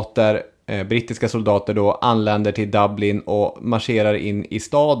soldater, brittiska soldater då, anländer till Dublin och marscherar in i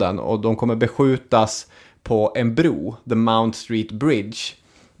staden. Och de kommer beskjutas på en bro, The Mount Street Bridge.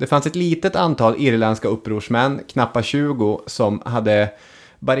 Det fanns ett litet antal irländska upprorsmän, knappt 20, som hade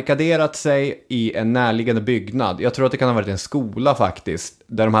barrikaderat sig i en närliggande byggnad. Jag tror att det kan ha varit en skola faktiskt,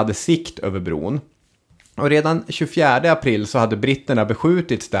 där de hade sikt över bron. Och redan 24 april så hade britterna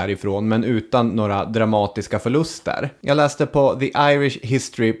beskjutits därifrån, men utan några dramatiska förluster. Jag läste på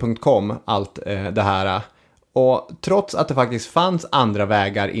theirishhistory.com allt det här. Och trots att det faktiskt fanns andra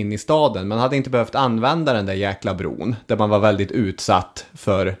vägar in i staden, man hade inte behövt använda den där jäkla bron, där man var väldigt utsatt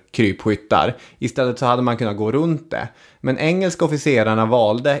för krypskyttar. Istället så hade man kunnat gå runt det. Men engelska officerarna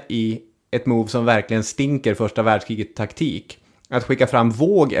valde i ett move som verkligen stinker första världskriget taktik att skicka fram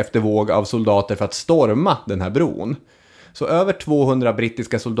våg efter våg av soldater för att storma den här bron. Så över 200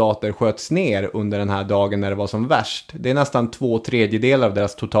 brittiska soldater sköts ner under den här dagen när det var som värst. Det är nästan 2/3 av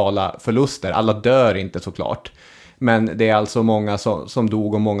deras totala förluster. Alla dör inte såklart. Men det är alltså många som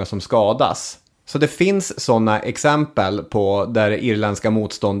dog och många som skadas. Så det finns sådana exempel på där det irländska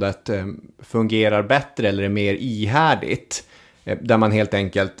motståndet fungerar bättre eller är mer ihärdigt. Där man helt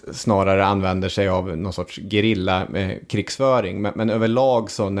enkelt snarare använder sig av någon sorts gerilla-krigsföring. Men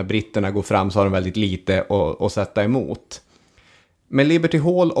överlag så när britterna går fram så har de väldigt lite att sätta emot. Med Liberty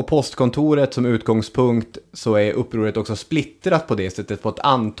Hall och postkontoret som utgångspunkt så är upproret också splittrat på det sättet på ett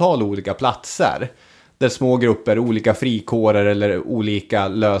antal olika platser. Där små grupper, olika frikårer eller olika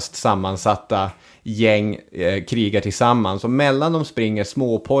löst sammansatta gäng krigar tillsammans. Och mellan dem springer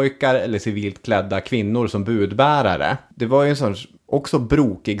småpojkar eller civilt klädda kvinnor som budbärare. Det var ju en sån också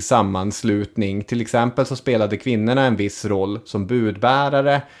brokig sammanslutning. Till exempel så spelade kvinnorna en viss roll som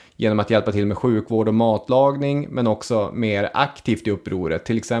budbärare genom att hjälpa till med sjukvård och matlagning, men också mer aktivt i upproret.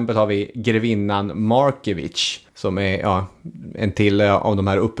 Till exempel har vi grevinnan Markievicz som är en till av de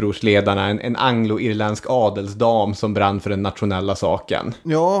här upprorsledarna, en anglo-irländsk adelsdam som brann för den nationella saken.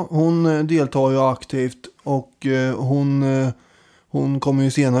 Ja, hon deltar ju aktivt och hon kommer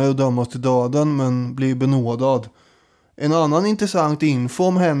ju senare att dömas till döden men blir benådad. En annan intressant info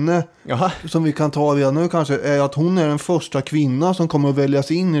om henne som vi kan ta redan nu kanske är att hon är den första kvinna som kommer att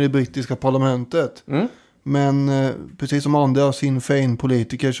väljas in i det brittiska parlamentet. Men precis som andra Sinn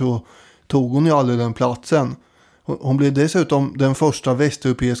Féin-politiker så tog hon ju aldrig den platsen. Hon blev dessutom den första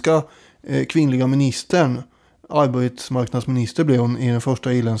västeuropeiska kvinnliga ministern. Arbetsmarknadsminister blev hon i den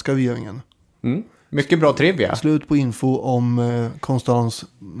första irländska regeringen. Mycket bra trivia. Slut på info om Konstans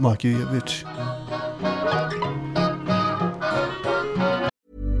Markievicz.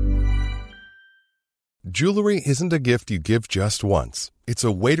 Jewelry isn't a gift you give just once. It's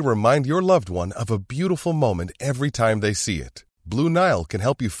a way to remind your loved one of a beautiful moment every time they see it. Blue Nile can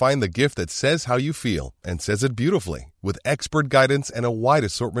help you find the gift that says how you feel and says it beautifully with expert guidance and a wide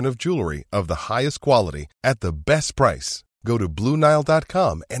assortment of jewelry of the highest quality at the best price. Go to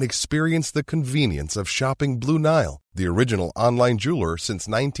BlueNile.com and experience the convenience of shopping Blue Nile, the original online jeweler since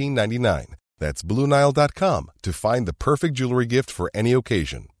 1999. That's BlueNile.com to find the perfect jewelry gift for any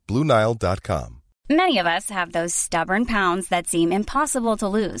occasion. BlueNile.com. Many of us have those stubborn pounds that seem impossible to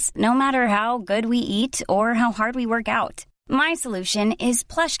lose, no matter how good we eat or how hard we work out. My solution is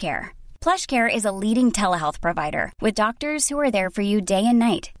PlushCare. PlushCare is a leading telehealth provider with doctors who are there for you day and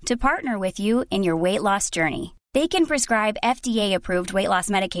night to partner with you in your weight loss journey. They can prescribe FDA-approved weight loss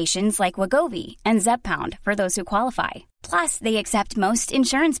medications like Wegovy and Zepbound for those who qualify. Plus, they accept most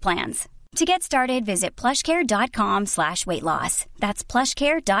insurance plans. To get started, visit plushcare.com/weightloss. That's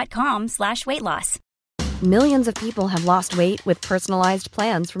plushcare.com/weightloss. Millions of people have lost weight with personalized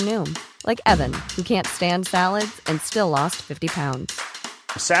plans from Noom. Like Evan, who can't stand salads and still lost 50 pounds.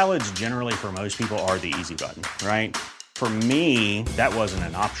 Salads generally for most people are the easy button, right? For me, that wasn't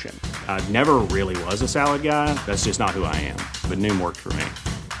an option. I never really was a salad guy. That's just not who I am. But Noom worked for me.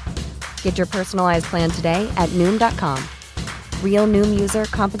 Get your personalized plan today at Noom.com. Real Noom user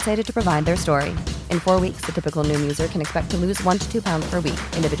compensated to provide their story. In 4 weeks, the typical Noom user can expect to lose 1 to 2 pounds per week.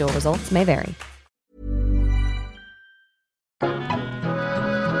 Individual results may vary.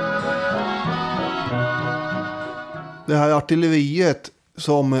 Det här artilleriet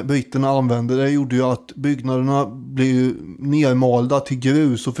som britterna använde, det gjorde ju att byggnaderna blev nermalda till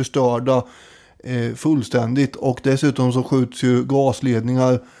grus och förstörda fullständigt. Och dessutom så skjuts ju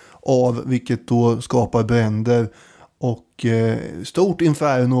gasledningar av, vilket då skapar bränder och stort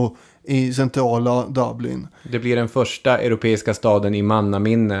inferno i centrala Dublin. Det blir den första europeiska staden i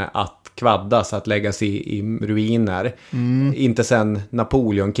mannaminne att kvaddas, att läggas i ruiner. Inte sen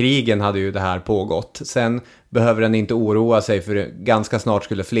Napoleonkrigen hade ju det här pågått. Sen behöver den inte oroa sig, för ganska snart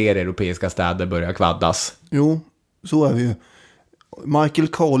skulle fler europeiska städer börja kvaddas. Jo, Så är vi ju. Michael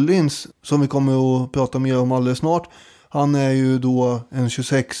Collins, som vi kommer att prata mer om alldeles snart, han är ju då en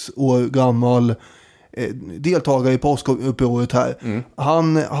 26 år gammal deltagare i påskupproret här.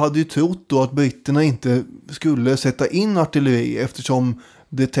 Han hade ju trott då att britterna inte skulle sätta in artilleri eftersom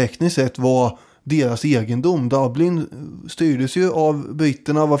det tekniskt sett var deras egendom. Dublin styrdes ju av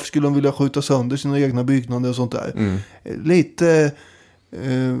britterna. Varför skulle de vilja skjuta sönder sina egna byggnader och sånt där? Lite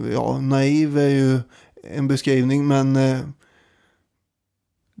naiv är ju en beskrivning, men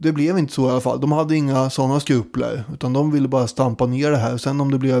det blev inte så i alla fall. De hade inga sådana skrupler, utan de ville bara stampa ner det här. Sen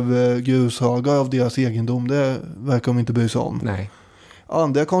om det blev grushögar av deras egendom, det verkar de inte bry sig om. Nej.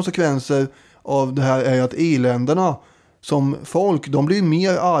 Andra konsekvenser av det här är att irländarna som folk, de blir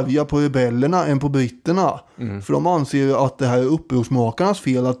mer arga på rebellerna än på britterna. För de anser att det här är upprorsmakarnas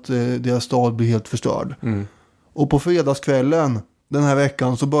fel att deras stad blir helt förstörd. Och på fredagskvällen den här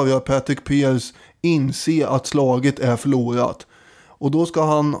veckan så börjar Patrick Pearse inse att slaget är förlorat. Och då ska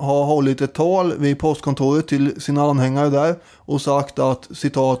han ha hållit ett tal vid postkontoret till sina anhängare där och sagt att,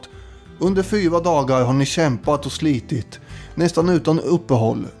 citat, under 4 dagar har ni kämpat och slitit, nästan utan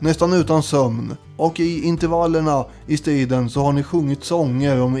uppehåll, nästan utan sömn, och i intervallerna i striden så har ni sjungit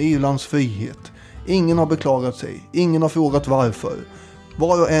sånger om Irlands frihet. Ingen har beklagat sig, ingen har frågat varför.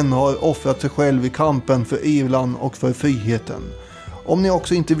 Var och en har offrat sig själv i kampen för Irland och för friheten. Om ni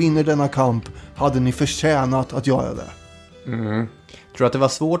också inte vinner denna kamp hade ni förtjänat att göra det. Tror du att det var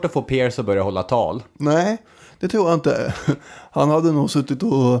svårt att få Pearse att börja hålla tal? Nej, det tror jag inte. Han hade nog suttit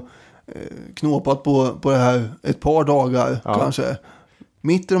och knåpat på det här ett par dagar kanske.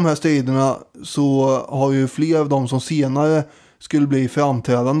 Mitt i de här striderna så har ju fler av dem som senare skulle bli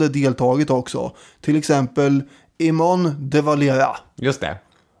framträdande deltagit också. Till exempel Eamon de Valera. Just det.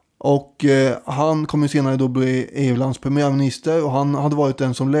 Och han kommer senare då bli Irlands premiärminister, och han hade varit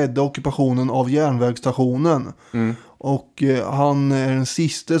den som ledde ockupationen av järnvägsstationen. Och han är den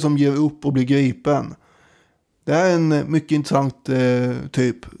sista som ger upp och blir gripen. Det är en mycket intressant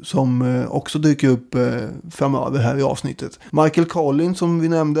typ som också dyker upp framöver här i avsnittet. Michael Collins, som vi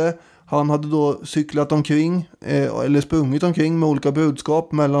nämnde, han hade då cyklat omkring eller sprungit omkring med olika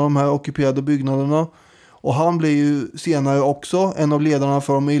budskap mellan de här ockuperade byggnaderna. Och han blir ju senare också en av ledarna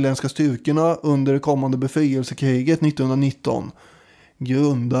för de irländska styrkorna under det kommande befrielsekriget 1919.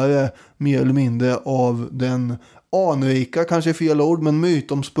 Grundare mer eller mindre av den anrika, kanske fel ord, men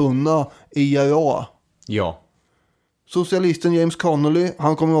mytomspunna IRA. Ja. Socialisten James Connolly,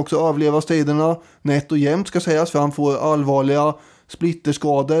 han kommer också överleva striderna nätt och jämnt ska sägas, för han får allvarliga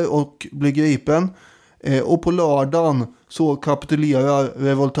splitterskador och blir gripen. Och på lördagen så kapitulerar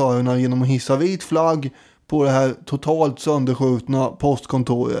revoltörerna genom att hissa vit flagg på det här totalt sönderskjutna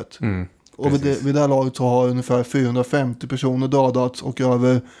postkontoret. Och vid det här laget så har ungefär 450 personer dödats och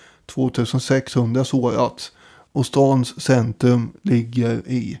över 2600 sårats. Och stans centrum ligger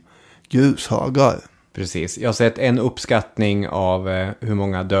i grushögar. Precis. Jag har sett en uppskattning av hur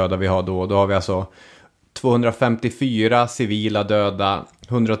många döda vi har då. Då har vi alltså 254 civila döda,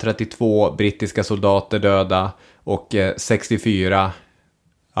 132 brittiska soldater döda och 64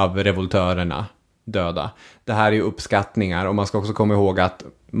 av revoltörerna döda. Det här är ju uppskattningar, och man ska också komma ihåg att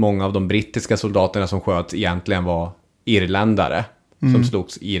många av de brittiska soldaterna som sköts egentligen var irländare som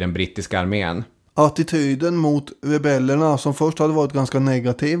slogs i den brittiska armén. Attityden mot rebellerna, som först hade varit ganska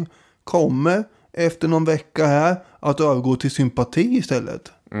negativ, kommer efter någon vecka här att övergå till sympati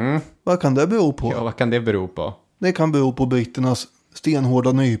istället. Vad kan det bero på? Ja, vad kan det bero på? Det kan bero på britternas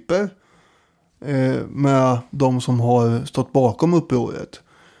stenhårda nyper med de som har stått bakom upproret.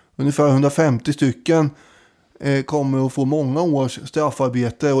 Ungefär 150 stycken kommer att få många års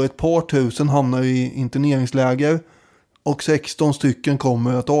straffarbete, och ett par tusen hamnar i interneringsläger, och 16 stycken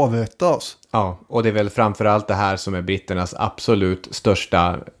kommer att avrättas. Ja, och det är väl framförallt det här som är britternas absolut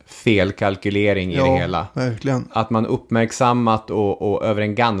största felkalkylering i det hela. Verkligen. Att man uppmärksammat och över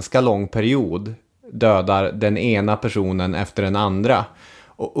en ganska lång period dödar den ena personen efter den andra.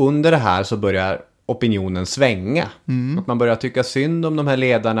 Och under det här så börjar opinionen svänga. Att man börjar tycka synd om de här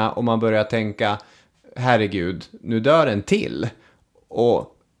ledarna, och man börjar tänka, herregud, nu dör en till.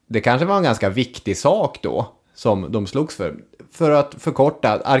 Och det kanske var en ganska viktig sak då som de slogs för. För att förkorta,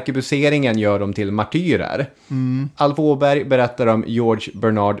 arkebuseringen gör dem till martyrer. Alf Åberg berättar om George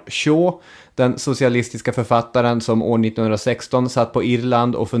Bernard Shaw, den socialistiska författaren som år 1916 satt på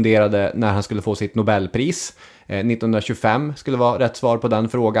Irland och funderade när han skulle få sitt Nobelpris. 1925 skulle vara rätt svar på den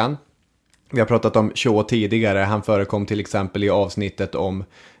frågan. Vi har pratat om Shaw tidigare. Han förekom till exempel i avsnittet om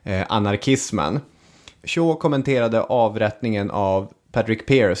anarkismen. Shaw kommenterade avrättningen av Patrick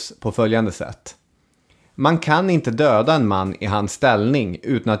Pearse på följande sätt. Man kan inte döda en man i hans ställning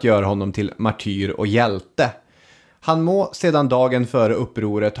utan att göra honom till martyr och hjälte. Han må sedan dagen före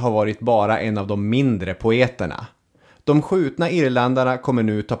upproret ha varit bara en av de mindre poeterna. De skjutna irländarna kommer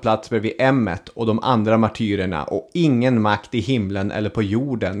nu ta plats bredvid Emmet och de andra martyrerna och ingen makt i himlen eller på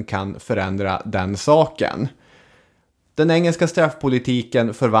jorden kan förändra den saken. Den engelska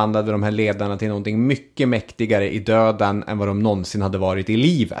straffpolitiken förvandlade de här ledarna till någonting mycket mäktigare i döden än vad de någonsin hade varit i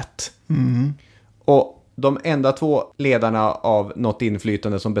livet. Och de enda 2 ledarna av något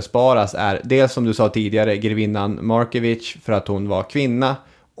inflytande som besparas är dels som du sa tidigare grevinnan Markievicz för att hon var kvinna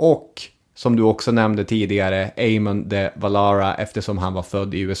och som du också nämnde tidigare Eamon de Valera eftersom han var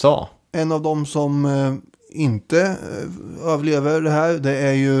född i USA. En av dem som inte överlever det här, det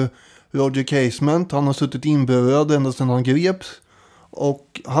är ju Roger Casement. Han har suttit inburad ända sedan han greps.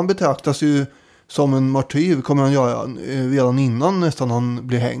 Och han betraktas ju som en martyr, kommer han göra redan innan nästan han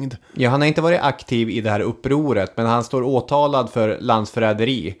blir hängd. Ja, han har inte varit aktiv i det här upproret, men han står åtalad för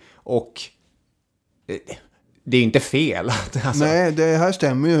landsförräderi. Och det är inte fel. Alltså. Nej, det här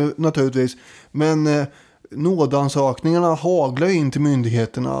stämmer ju naturligtvis. Men nådansökningarna haglar in till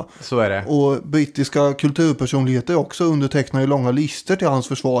myndigheterna. Så är det. Och brittiska kulturpersonligheter också undertecknar ju långa listor till hans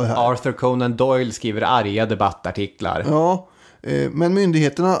försvar här. Arthur Conan Doyle skriver arga debattartiklar. Ja, men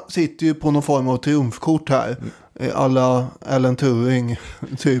myndigheterna sitter ju på någon form av triumfkort här. Alla Alan Turing,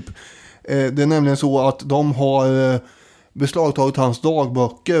 typ. Det är nämligen så att de har beslagtagit hans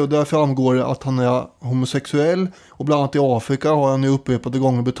dagböcker och där framgår det att han är homosexuell och bland annat i Afrika har han ju upprepade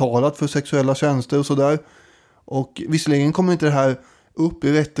gånger betalat för sexuella tjänster och sådär. Och visserligen kommer inte det här upp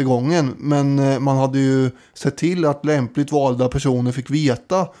i rättegången, men man hade ju sett till att lämpligt valda personer fick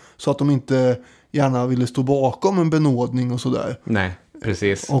veta så att de inte gärna ville stå bakom en benådning och sådär. Nej,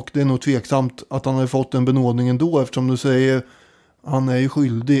 precis. Och det är nog tveksamt att han hade fått en benådning ändå eftersom du säger han är ju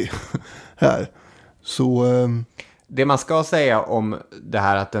skyldig här. Så det man ska säga om det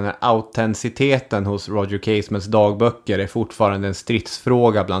här att den här autenticiteten hos Roger Casements dagböcker är fortfarande en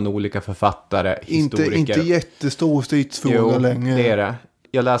stridsfråga bland olika författare, historiker. Inte jättestor stridsfråga längre. Det är det.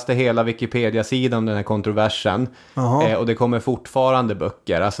 Jag läste hela Wikipedia-sidan om den här kontroversen. Och det kommer fortfarande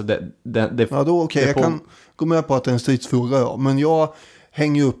böcker. Alltså ja, då okej. Jag kan gå med på att det är en stridsfråga. Ja. Men jag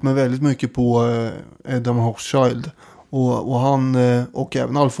hänger upp mig väldigt mycket på Adam Hochschild. Och han och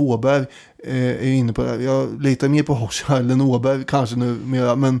även Alf Åberg är inne på det. Jag litar mer på Hochschild än Åberg kanske nu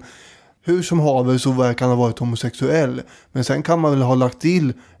mera. Men hur som haver så verkar han ha varit homosexuell. Men sen kan man väl ha lagt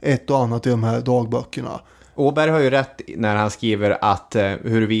till ett och annat i de här dagböckerna. Åberg har ju rätt när han skriver att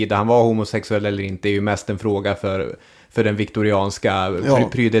huruvida han var homosexuell eller inte är ju mest en fråga för den viktorianska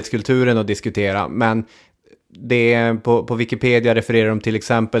prydhetskulturen att diskutera. Men det på Wikipedia refererar de till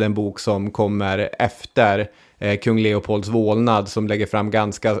exempel en bok som kommer efter kung Leopolds vålnad som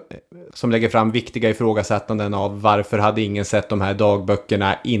lägger fram viktiga ifrågasättanden av varför hade ingen sett de här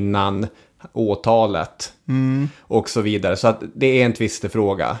dagböckerna innan åtalet och så vidare. Så att det är en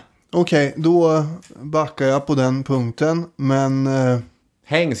tvistefråga. Okej, då backar jag på den punkten, men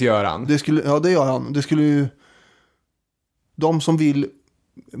hängs gör han. Det gör han. Det skulle ju de som vill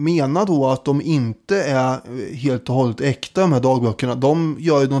mena då att de inte är helt och hållet äkta, de här dagböckerna, de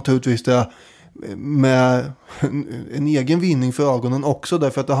gör ju naturligtvis det med en egen vinning för ögonen också,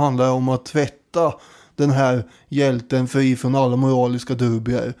 därför att det handlar om att tvätta den här hjälten fri från alla moraliska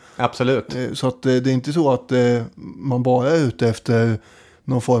dubier. Absolut. Så att det är inte så att man bara är ute efter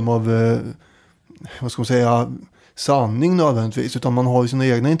någon form av vad ska man säga, sanning nödvändigtvis, utan man har ju sina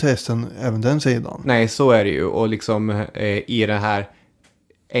egna intressen även den sidan. Nej, så är det ju. Och liksom i den här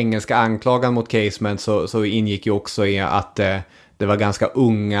engelska anklagan mot Casement så ingick ju också i att det var ganska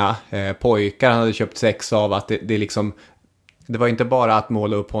unga pojkar han hade köpt sex av, att det liksom, det var inte bara att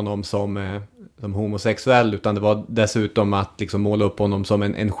måla upp honom som homosexuell, utan det var dessutom att liksom måla upp honom som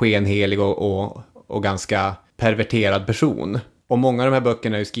en skenhelig och ganska perverterad person. Och många av de här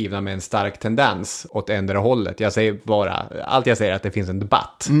böckerna är ju skrivna med en stark tendens åt ändra hållet. Jag säger bara, allt jag säger är att det finns en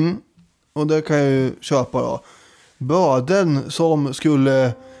debatt. Och det kan jag ju köpa då. Böden som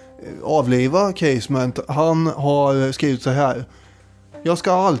skulle avliva Casement, han har skrivit så här: jag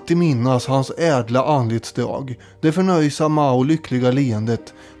ska alltid minnas hans ädla anletsdrag, det förnöjsamma och lyckliga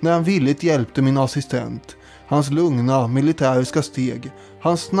leendet när han villigt hjälpte min assistent, hans lugna militäriska steg,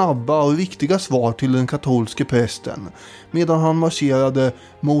 hans snabba och viktiga svar till den katolske prästen medan han marscherade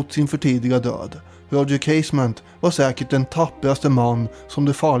mot sin förtidiga död. Roger Casement var säkert den tappraste man som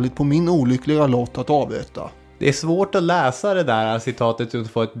det fallit på min olyckliga lott att avrätta. Det är svårt att läsa det där citatet utan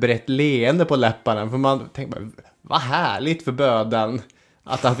att få ett brett leende på läpparna, för man tänker bara, vad härligt för böden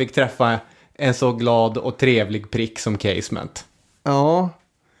att han fick träffa en så glad och trevlig prick som Casement. Ja,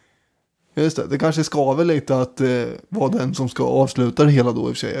 just det. Det kanske skaver lite att vara den som ska avsluta det hela då i och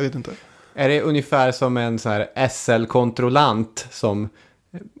för sig, jag vet inte. Är det ungefär som en så här SL-kontrollant som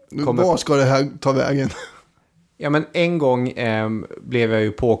kommer... Var ska det här ta vägen? Ja, men en gång blev jag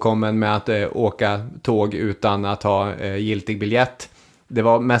ju påkommen med att åka tåg utan att ha giltig biljett. Det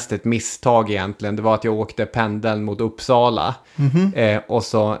var mest ett misstag egentligen. Det var att jag åkte pendeln mot Uppsala. Och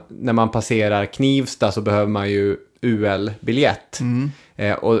så när man passerar Knivsta så behöver man ju UL-biljett.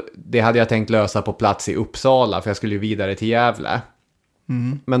 Och det hade jag tänkt lösa på plats i Uppsala, för jag skulle ju vidare till Gävle.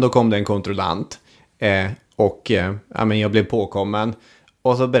 Men då kom det en kontrollant. Och jag blev påkommen.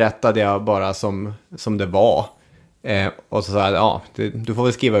 Och så berättade jag bara som det var. Och så sa jag, du får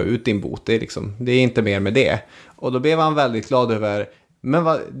väl skriva ut din bot. Det är inte mer med det. Och då blev han väldigt glad över,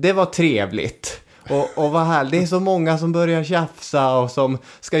 men det var trevligt. Och vad härligt, det är så många som börjar tjafsa och som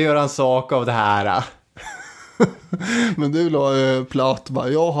ska göra en sak av det här. Men du la platt bara,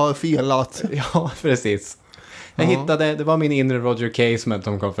 jag har felat. Ja, precis. Jag hittade, det var min inre Roger Casement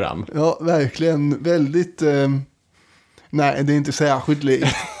som kom fram. Ja, verkligen. Väldigt... nej, det är inte särskilt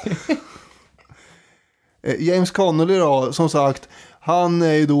likt. James Connolly då, som sagt, han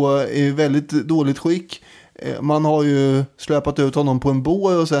är ju då i väldigt dåligt skick. Man har ju släpat ut honom på en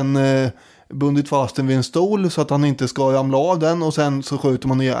bår och sen bundit fast den vid en stol så att han inte ska ramla av den, och sen så skjuter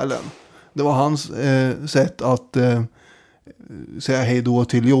man ihjäl den. Det var hans sätt att säga hej då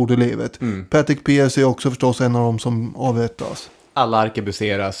till jordelivet. Patrick Pearce är också förstås en av dem som avrättas. Alla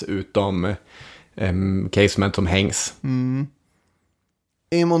arkebuseras utom Casement som hängs.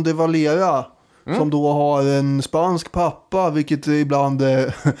 Eamon de Valera, som då har en spansk pappa, vilket ibland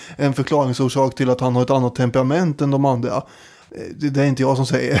är en förklaringsorsak till att han har ett annat temperament än de andra. Det är inte jag som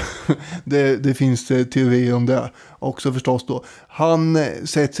säger. Det finns teorier om det också förstås då. Han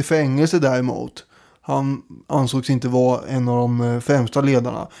sätts i fängelse däremot. Han ansågs inte vara en av de främsta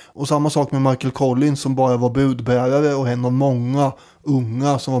ledarna. Och samma sak med Michael Collins, som bara var budbärare och en av många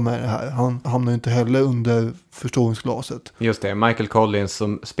unga som var med i det här. Han hamnade inte heller under förstoringsglaset. Just det, Michael Collins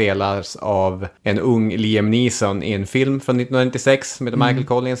som spelas av en ung Liam Neeson i en film från 1996 med Michael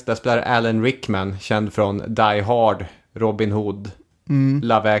Collins. Där spelar Alan Rickman, känd från Die Hard, Robin Hood,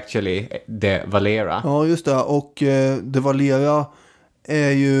 Love Actually, De Valera. Ja, just det. Och De Valera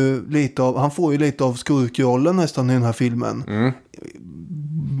är ju lite av, han får ju lite av skurkrollen nästan i den här filmen.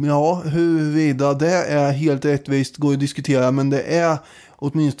 Ja, huruvida det är helt rättvist går att diskutera, men det är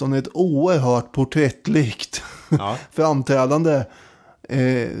åtminstone ett oerhört porträttlikt framträdande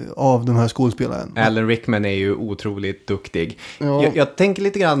av den här skådespelaren. Alan Rickman är ju otroligt duktig. Ja. Jag tänker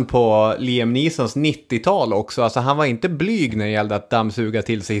lite grann på Liam Neesons 90-tal också. Alltså han var inte blyg när det gällde att dammsuga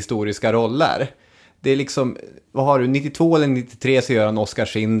till sig historiska roller. Det är liksom, vad har du, 92 eller 93 så gör han Oscar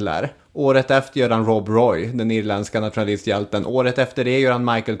Schindler. Året efter gör han Rob Roy, den irländska nationalisthjälten. Året efter det gör han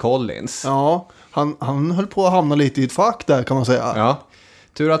Michael Collins. Ja, han höll på att hamna lite i ett fack där, kan man säga. Ja,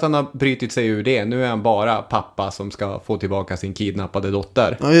 tur att han har brytit sig ur det. Nu är han bara pappa som ska få tillbaka sin kidnappade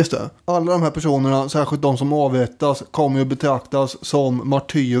dotter. Ja, just det. Alla de här personerna, särskilt de som avrättas, kommer ju betraktas som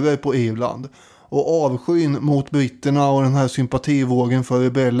martyrer på Irland. Och avskyn mot britterna och den här sympativågen för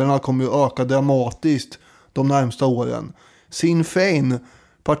rebellerna kommer ju öka dramatiskt de närmsta åren. Sinn Féin,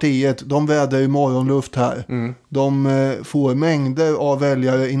 partiet, de vädrar i morgonluft här. De får mängder av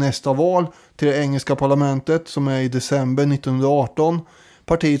väljare i nästa val till det engelska parlamentet som är i december 1918.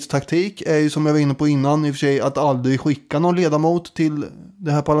 Partiets taktik är ju, som jag var inne på innan, i och för sig att aldrig skicka någon ledamot till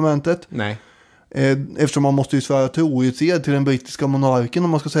det här parlamentet. Nej. Eftersom man måste ju svära trohetsed till den brittiska monarken om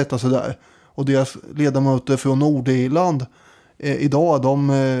man ska sätta sig där. Och deras ledamöter från Nordirland idag,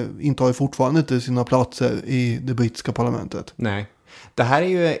 de intar ju fortfarande inte sina platser i det brittiska parlamentet. Nej. Det här är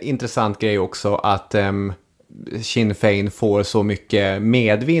ju en intressant grej också, att Sinn Féin får så mycket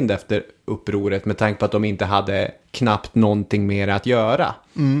medvind efter upproret med tanke på att de inte hade knappt någonting mer att göra.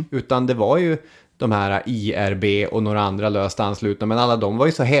 Utan det var ju de här IRB och några andra löst anslutna, men alla de var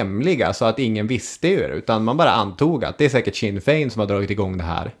ju så hemliga så att ingen visste ju det, utan man bara antog att det är säkert Sinn Féin som har dragit igång det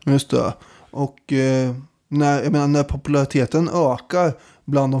här. Just det. Och när populariteten ökar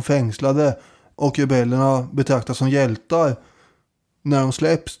bland de fängslade och rebellerna betraktas som hjältar när de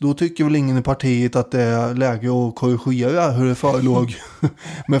släpps, då tycker väl ingen i partiet att det är läge att korrigera hur det förelåg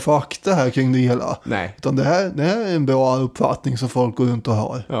med fakta här kring det hela. Nej. Utan det här är en bra uppfattning som folk går runt och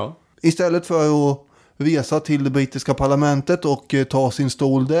har. Ja. Istället för att resa till det brittiska parlamentet och ta sin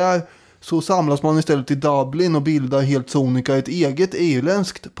stol där, så samlas man istället i Dublin och bildar helt sonika ett eget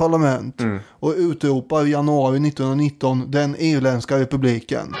irländskt parlament och utropar i januari 1919 den irländska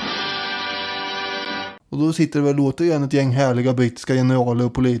republiken. Och då sitter det väl återigen ett gäng härliga brittiska generaler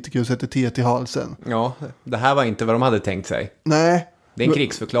och politiker och sätter te till halsen. Ja, det här var inte vad de hade tänkt sig. Nej. Det är en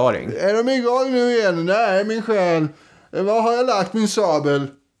krigsförklaring. Är de igång nu igen? Nej, min själ. Var har jag lagt min sabel?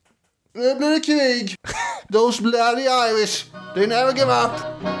 Nu blir det krig. Those bloody Irish, they never give up.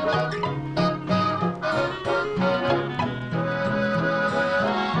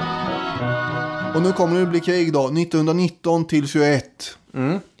 Och nu kommer det bli krig då, 1919 till 21.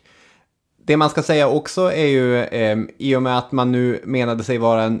 Det man ska säga också är ju, i och med att man nu menade sig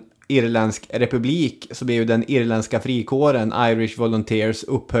vara en irländsk republik, så blir ju den irländska frikåren Irish Volunteers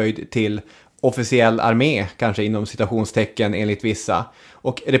upphöjd till officiell armé, kanske inom citationstecken enligt vissa.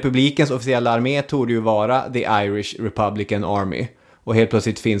 Och republikens officiella armé torde ju vara The Irish Republican Army. Och helt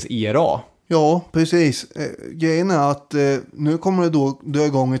plötsligt finns IRA. Ja, precis. Grejen är att nu kommer det då dra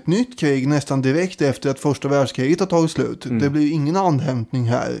igång ett nytt krig nästan direkt efter att första världskriget har tagit slut. Det blir ingen andhämtning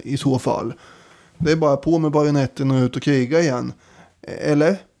här i så fall. Det är bara på med bajonetten och ut och kriga igen.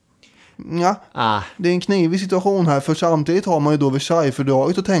 Eller? Ja, det är en knivig situation här, för samtidigt har man ju då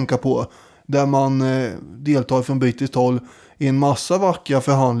Versailles-fördraget att tänka på, där man deltar från brittiskt håll i en massa vackra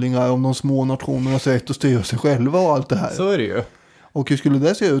förhandlingar om de små nationernas rätt att styra sig själva och allt det här. Så är det ju. Och hur skulle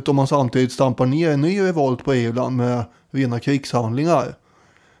det se ut om man samtidigt stampar ner en ny revolt på Irland med rena krigshandlingar?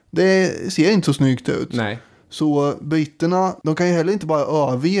 Det ser inte så snyggt ut. Nej. Så britterna, de kan ju heller inte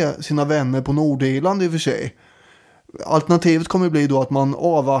bara överge sina vänner på Nordirland i och för sig. Alternativet kommer bli då att man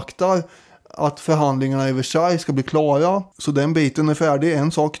avvaktar att förhandlingarna i Versailles ska bli klara, så den biten är färdig,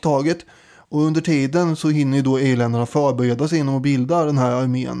 en sak i taget. Och under tiden så hinner ju då irländarna förbereda sig inom att bilda den här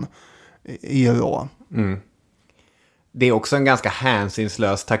armén, IRA. Det är också en ganska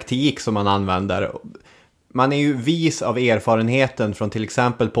hänsynslös taktik som man använder. Man är ju vis av erfarenheten från till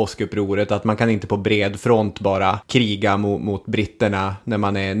exempel påskupproret att man kan inte på bred front bara kriga mot britterna när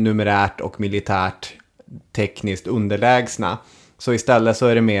man är numerärt och militärt tekniskt underlägsna. Så istället så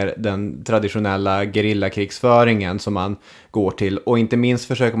är det mer den traditionella gerillakrigsföringen som man går till. Och inte minst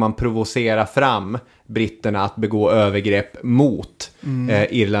försöker man provocera fram britterna att begå övergrepp mot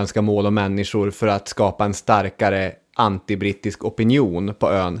irländska mål och människor för att skapa en starkare antibrittisk opinion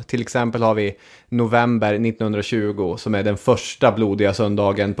på ön. Till exempel har vi november 1920 som är den första blodiga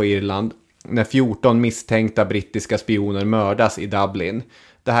söndagen på Irland, när 14 misstänkta brittiska spioner mördas i Dublin.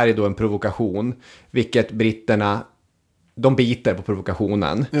 Det här är då en provokation, vilket britterna, de biter på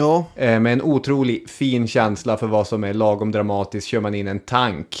provokationen. Ja. Med en otrolig fin känsla för vad som är lagom dramatiskt kör man in en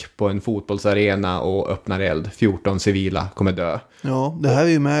tank på en fotbollsarena och öppnar eld. 14 civila kommer dö. Ja, det här är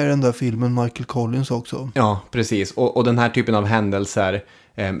ju med i den där filmen Michael Collins också. Ja, precis. Och den här typen av händelser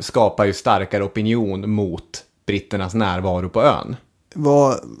skapar ju starkare opinion mot britternas närvaro på ön.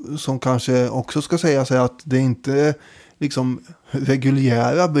 Vad som kanske också ska sägas är att det inte liksom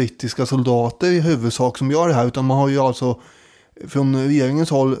reguljära brittiska soldater i huvudsak som gör det här, utan man har ju alltså från regeringens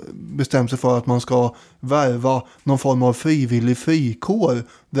håll bestämt sig för att man ska värva någon form av frivillig frikår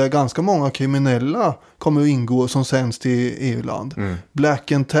där ganska många kriminella kommer att ingå som sänds till Irland.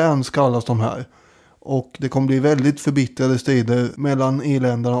 Black and Tans kallas de här. Och det kommer bli väldigt förbittrade strider mellan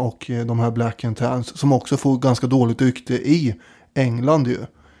irländarna och de här Black and Tans, som också får ganska dåligt rykte i England ju.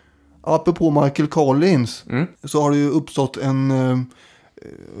 Apropå Michael Collins så har det ju uppstått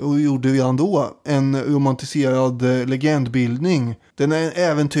och gjorde redan då en romantiserad legendbildning. Den är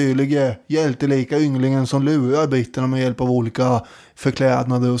äventyrlige, hjältelika ynglingen som lurar britterna med hjälp av olika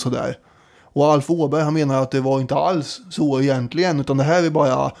förklädnader och sådär. Och Alf Åberg, han menar att det var inte alls så egentligen, utan det här är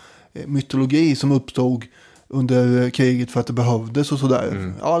bara mytologi som uppstod under kriget för att det behövdes och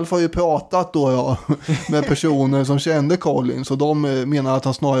sådär. Alf har ju pratat då med personer som kände Collins, och de menar att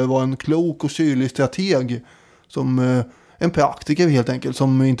han snarare var en klok och kylig strateg, som en praktiker helt enkelt,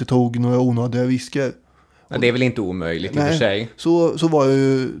 som inte tog några onödiga risker. Men det är väl inte omöjligt i och för sig. Så var det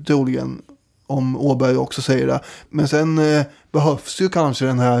ju troligen, om Åberg också säger det. Men sen behövs ju kanske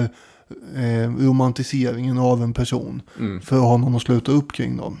den här romantiseringen av en person för att ha någon att sluta upp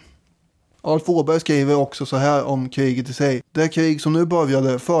kring dem. Alf Åberg skriver också så här om kriget i sig. Det krig som nu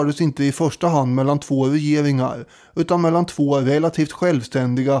började fördes inte i första hand mellan två regeringar, utan mellan två relativt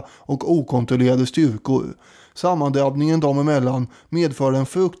självständiga och okontrollerade styrkor. Sammandrabbningen dem emellan medförde en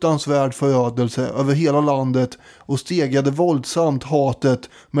fruktansvärd förödelse över hela landet och stegrade våldsamt hatet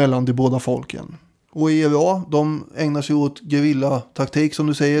mellan de båda folken. Och IRA, de ägnar sig åt gerillataktik som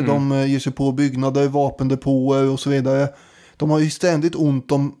du säger. De ger sig på byggnader, vapendepåer och så vidare. De har ju ständigt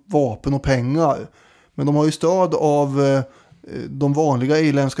ont om vapen och pengar. Men de har ju stöd av de vanliga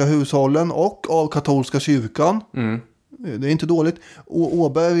irländska hushållen och av katolska kyrkan. Det är inte dåligt. Och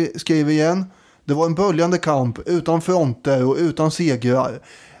Åberg skriver igen: det var en böljande kamp utan fronter och utan segrar.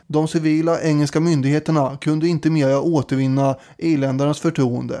 De civila engelska myndigheterna kunde inte mer återvinna irländarnas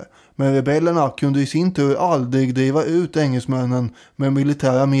förtroende. Men rebellerna kunde i sin tur aldrig driva ut engelsmännen med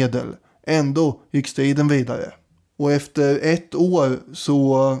militära medel. Ändå gick striden vidare. Och efter ett år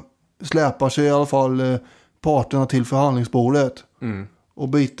så släpar sig i alla fall parterna till förhandlingsbordet. Och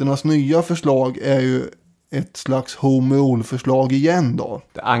britternas nya förslag är ju ett slags home rule-förslag igen då.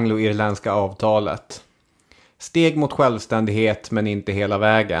 Det anglo-irländska avtalet. Steg mot självständighet men inte hela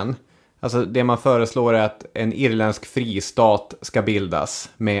vägen. Alltså det man föreslår är att en irländsk fristat ska bildas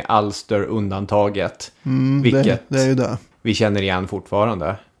med Ulster undantaget. Vilket det är ju det. Vi känner igen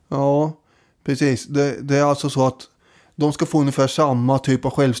fortfarande. Ja, precis. Det är alltså så att de ska få ungefär samma typ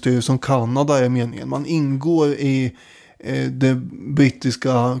av självstyre som Kanada är meningen. Man ingår i det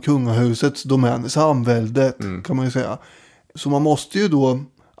brittiska kungahusets domän, samväldet kan man ju säga. Så man måste ju då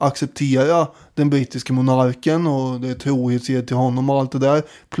acceptera den brittiska monarken och det är trohetsed till honom och allt det där.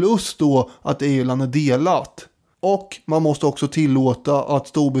 Plus då att Irland är delat. Och man måste också tillåta att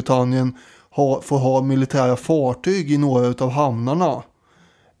Storbritannien får ha militära fartyg i några av hamnarna.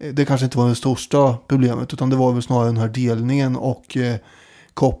 Det kanske inte var det största problemet, utan det var väl snarare den här delningen och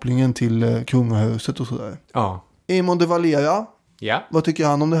kopplingen till kungahuset och sådär. Ja. Eamon de Valera, Ja. vad tycker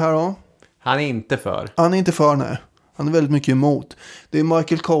han om det här då? Han är inte för. Han är inte för, nej. Han är väldigt mycket emot. Det är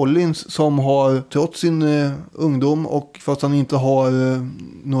Michael Collins som har, trots sin ungdom och fast han inte har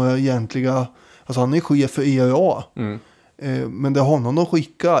några egentliga, alltså han är chef för IRA. Men det är honom de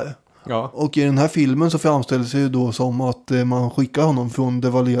skickar. Ja. Och i den här filmen så framställs det ju då som att man skickar honom från de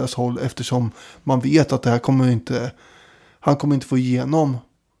Valeras håll eftersom man vet att det här han kommer inte få igenom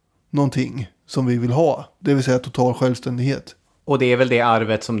någonting som vi vill ha. Det vill säga total självständighet. Och det är väl det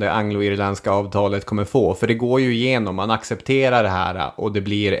arvet som det anglo-irländska avtalet kommer få. För det går ju igenom, man accepterar det här och det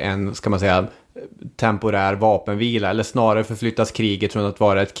blir en, ska man säga, temporär vapenvila. Eller snarare förflyttas kriget från att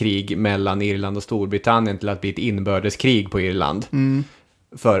vara ett krig mellan Irland och Storbritannien till att bli ett inbördeskrig på Irland.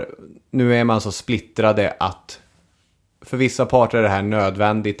 För nu är man så splittrade att för vissa parter är det här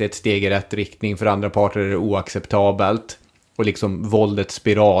nödvändigt, det är ett steg i rätt riktning. För andra parter är det oacceptabelt. Och liksom våldets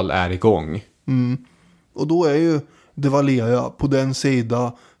spiral är igång. Och då är ju de Valera på den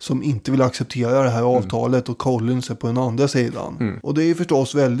sida som inte vill acceptera det här avtalet och Collins är på den andra sidan. Och det är ju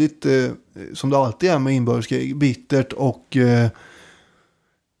förstås väldigt, som det alltid är med inbördeskrig, bittert och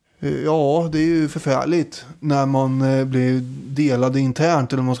ja, det är ju förfärligt när man blir delad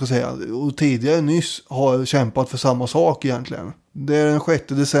internt, eller vad man ska säga. Och tidigare nyss har kämpat för samma sak egentligen. Det är den 6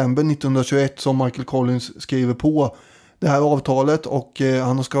 december 1921 som Michael Collins skriver på det här avtalet, och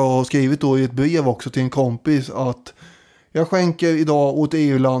han ska ha skrivit då i ett brev också till en kompis att jag skänker idag åt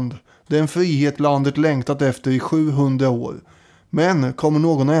Irland den frihet landet längtat efter i 700 år. Men kommer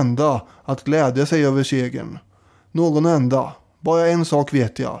någon enda att glädja sig över segern? Någon enda. Bara en sak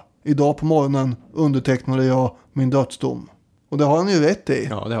vet jag. Idag på morgonen undertecknade jag min dödsdom. Och det har han ju rätt i.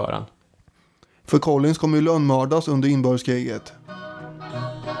 Ja, det har han. För Collins kommer ju lönnmördas under inbördeskriget.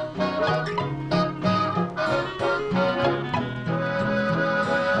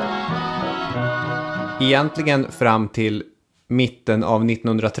 Egentligen fram till mitten av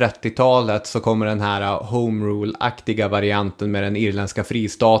 1930-talet så kommer den här home rule-aktiga varianten med den irländska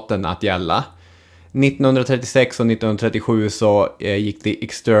fristaten att gälla. 1936 och 1937 så gick det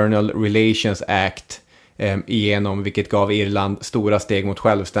External Relations Act igenom, vilket gav Irland stora steg mot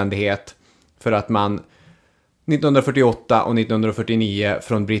självständighet för att man 1948 och 1949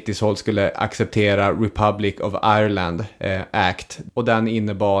 från brittiskt håll skulle acceptera Republic of Ireland Act, och den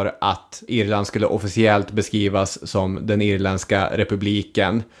innebar att Irland skulle officiellt beskrivas som den irländska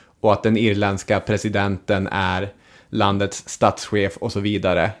republiken och att den irländska presidenten är landets statschef och så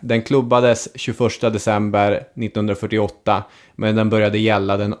vidare. Den klubbades 21 december 1948, men den började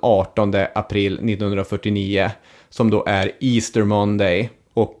gälla den 18 april 1949 som då är Easter Monday.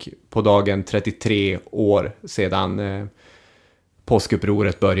 Och på dagen 33 år sedan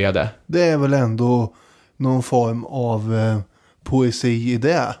påskupproret började. Det är väl ändå någon form av poesi i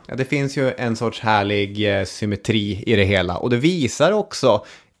det. Ja, det finns ju en sorts härlig symmetri i det hela. Och det visar också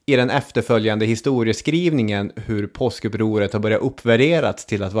i den efterföljande historieskrivningen hur påskupproret har börjat uppvärderats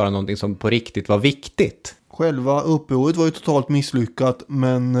till att vara någonting som på riktigt var viktigt. Själva upproret var ju totalt misslyckat,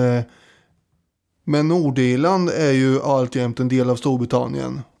 men Nordirland är ju alltjämt en del av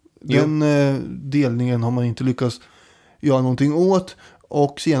Storbritannien. Den delningen har man inte lyckats göra någonting åt.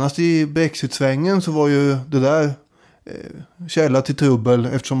 Och senast i Brexit-svängen så var ju det där källa till trubbel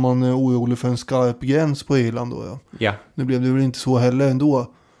eftersom man är orolig för en skarp gräns på Irland då. Ja. Nu blev det väl inte så heller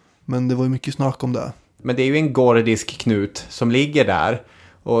ändå. Men det var ju mycket snack om det. Men det är ju en gordisk knut som ligger där.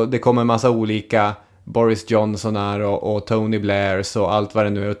 Och det kommer en massa olika Boris Johnsonar och Tony Blairs och allt vad det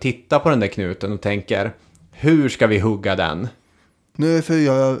nu är, och titta på den där knuten och tänker, hur ska vi hugga den? Nu för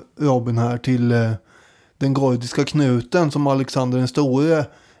jag Robin här till den gordiska knuten som Alexander den store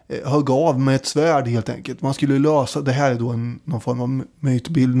högg av med ett svärd helt enkelt. Man skulle lösa, det här är då någon form av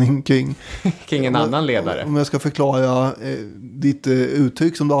mytbildning kring en annan ledare. Om jag ska förklara ditt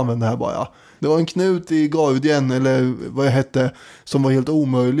uttryck som du använder här bara. Det var en knut i Gardien, eller vad det hette, som var helt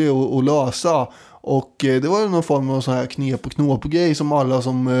omöjlig att lösa. Och det var någon form av så här knep och knåp och grej som alla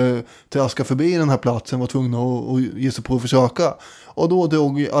som traskade förbi den här platsen var tvungna att ge sig på att försöka. Och då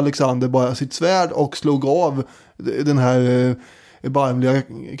drog Alexander bara sitt svärd och slog av den här barmliga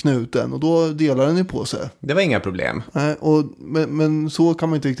knuten. Och då delade den ju på sig. Det var inga problem. Men så kan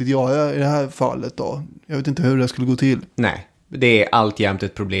man inte riktigt göra i det här fallet då. Jag vet inte hur det skulle gå till. Nej, det är alltjämt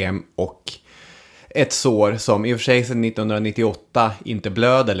ett problem och ett sår som i och för sig sedan 1998 inte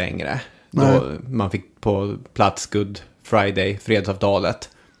blöder längre. Då man fick på plats Good Friday, fredsavtalet.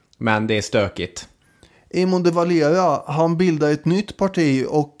 Men det är stökigt. Eamon de Valera, han bildade ett nytt parti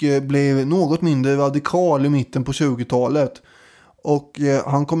och blev något mindre radikal i mitten på 20-talet. Och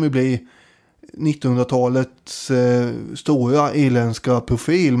han kommer bli 1900-talets stora irländska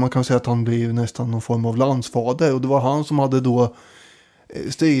profil. Man kan säga att han blev nästan någon form av landsfader. Och det var han som hade då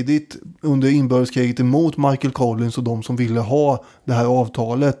stridit under inbördeskriget emot Michael Collins och de som ville ha det här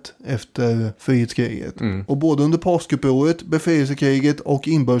avtalet efter frihetskriget. Och både under påskupproret, befrielsekriget och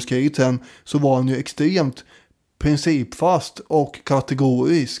inbördeskriget sen så var han ju extremt principfast och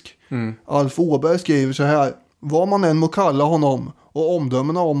kategorisk. Alf Åberg skriver så här: vad man än må kalla honom och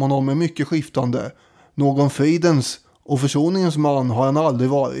omdömena om honom är mycket skiftande. Någon fridens och försoningens man har han aldrig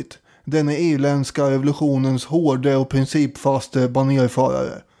varit. Denna irländska revolutionens hårde och principfaste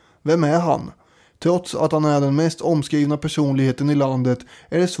banerförare. Vem är han? Trots att han är den mest omskrivna personligheten i landet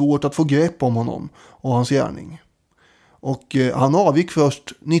är det svårt att få grepp om honom och hans gärning. Och han avgick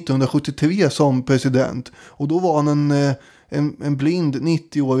först 1973 som president. Och då var han en blind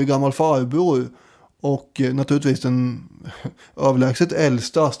 90-årig gammal farbror. Och naturligtvis den överlägset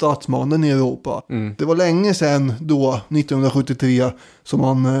äldsta statsmannen i Europa. Det var länge sedan då, 1973, som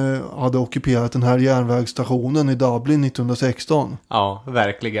han hade ockuperat den här järnvägsstationen i Dublin 1916. Ja,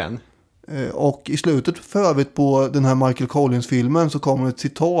 verkligen. Och i slutet för övrigt på den här Michael Collins-filmen så kommer ett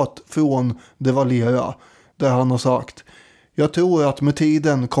citat från de Valera. Där han har sagt: jag tror att med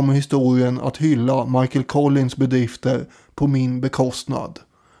tiden kommer historien att hylla Michael Collins bedrifter på min bekostnad.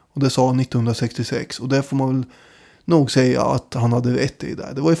 Och det sa 1966. Och det får man väl nog säga att han hade rätt i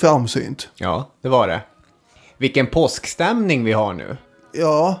det. Det var ju framsynt. Ja, det var det. Vilken påskstämning vi har nu.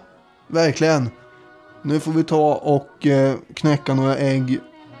 Ja, verkligen. Nu får vi ta och knäcka några ägg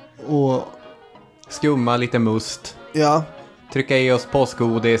och skumma lite must. Ja. Trycka i oss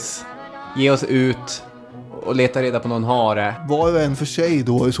påskgodis. Ge oss ut och leta reda på någon hare. Var och en för sig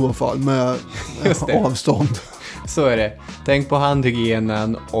då i så fall med avstånd. Så är det. Tänk på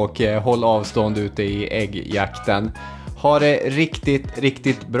handhygienen och håll avstånd ute i äggjakten. Ha det riktigt,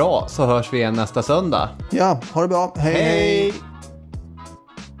 riktigt bra, så hörs vi igen nästa söndag. Ja, ha det bra. Hej, hej!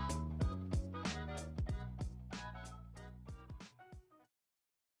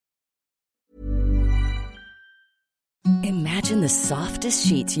 Imagine the softest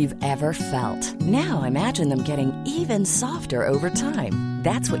sheets you've ever felt. Now imagine them getting even softer over time.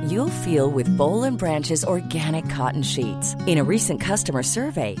 That's what you'll feel with Boll & Branch's organic cotton sheets. In a recent customer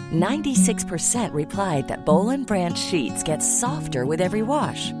survey, 96% replied that Boll & Branch sheets get softer with every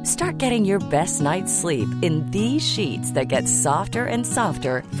wash. Start getting your best night's sleep in these sheets that get softer and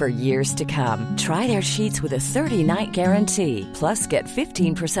softer for years to come. Try their sheets with a 30-night guarantee. Plus, get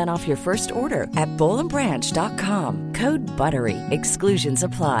 15% off your first order at bollandbranch.com. Code BUTTERY. Exclusions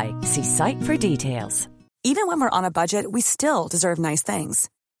apply. See site for details. Even when we're on a budget, we still deserve nice things.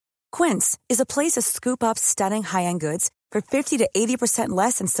 Quince is a place to scoop up stunning high-end goods for 50 to 80%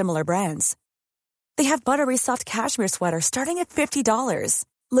 less than similar brands. They have buttery soft cashmere sweaters starting at $50,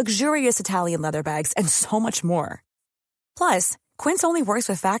 luxurious Italian leather bags, and so much more. Plus, Quince only works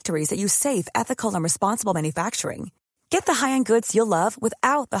with factories that use safe, ethical, and responsible manufacturing. Get the high-end goods you'll love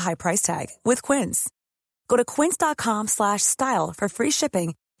without the high price tag with Quince. Go to quince.com/style for free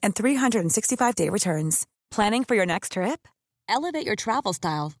shipping and 365-day returns. Planning for your next trip? Elevate your travel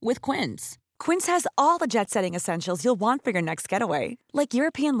style with Quince. Quince has all the jet-setting essentials you'll want for your next getaway, like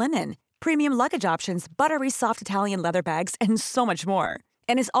European linen, premium luggage options, buttery soft Italian leather bags, and so much more.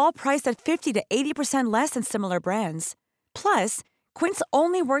 And is all priced at 50 to 80% less than similar brands. Plus, Quince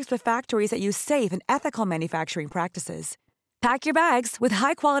only works with factories that use safe and ethical manufacturing practices. Pack your bags with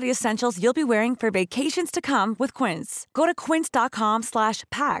high-quality essentials you'll be wearing for vacations to come with Quince. Go to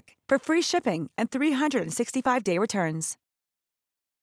quince.com/pack for free shipping and 365-day returns.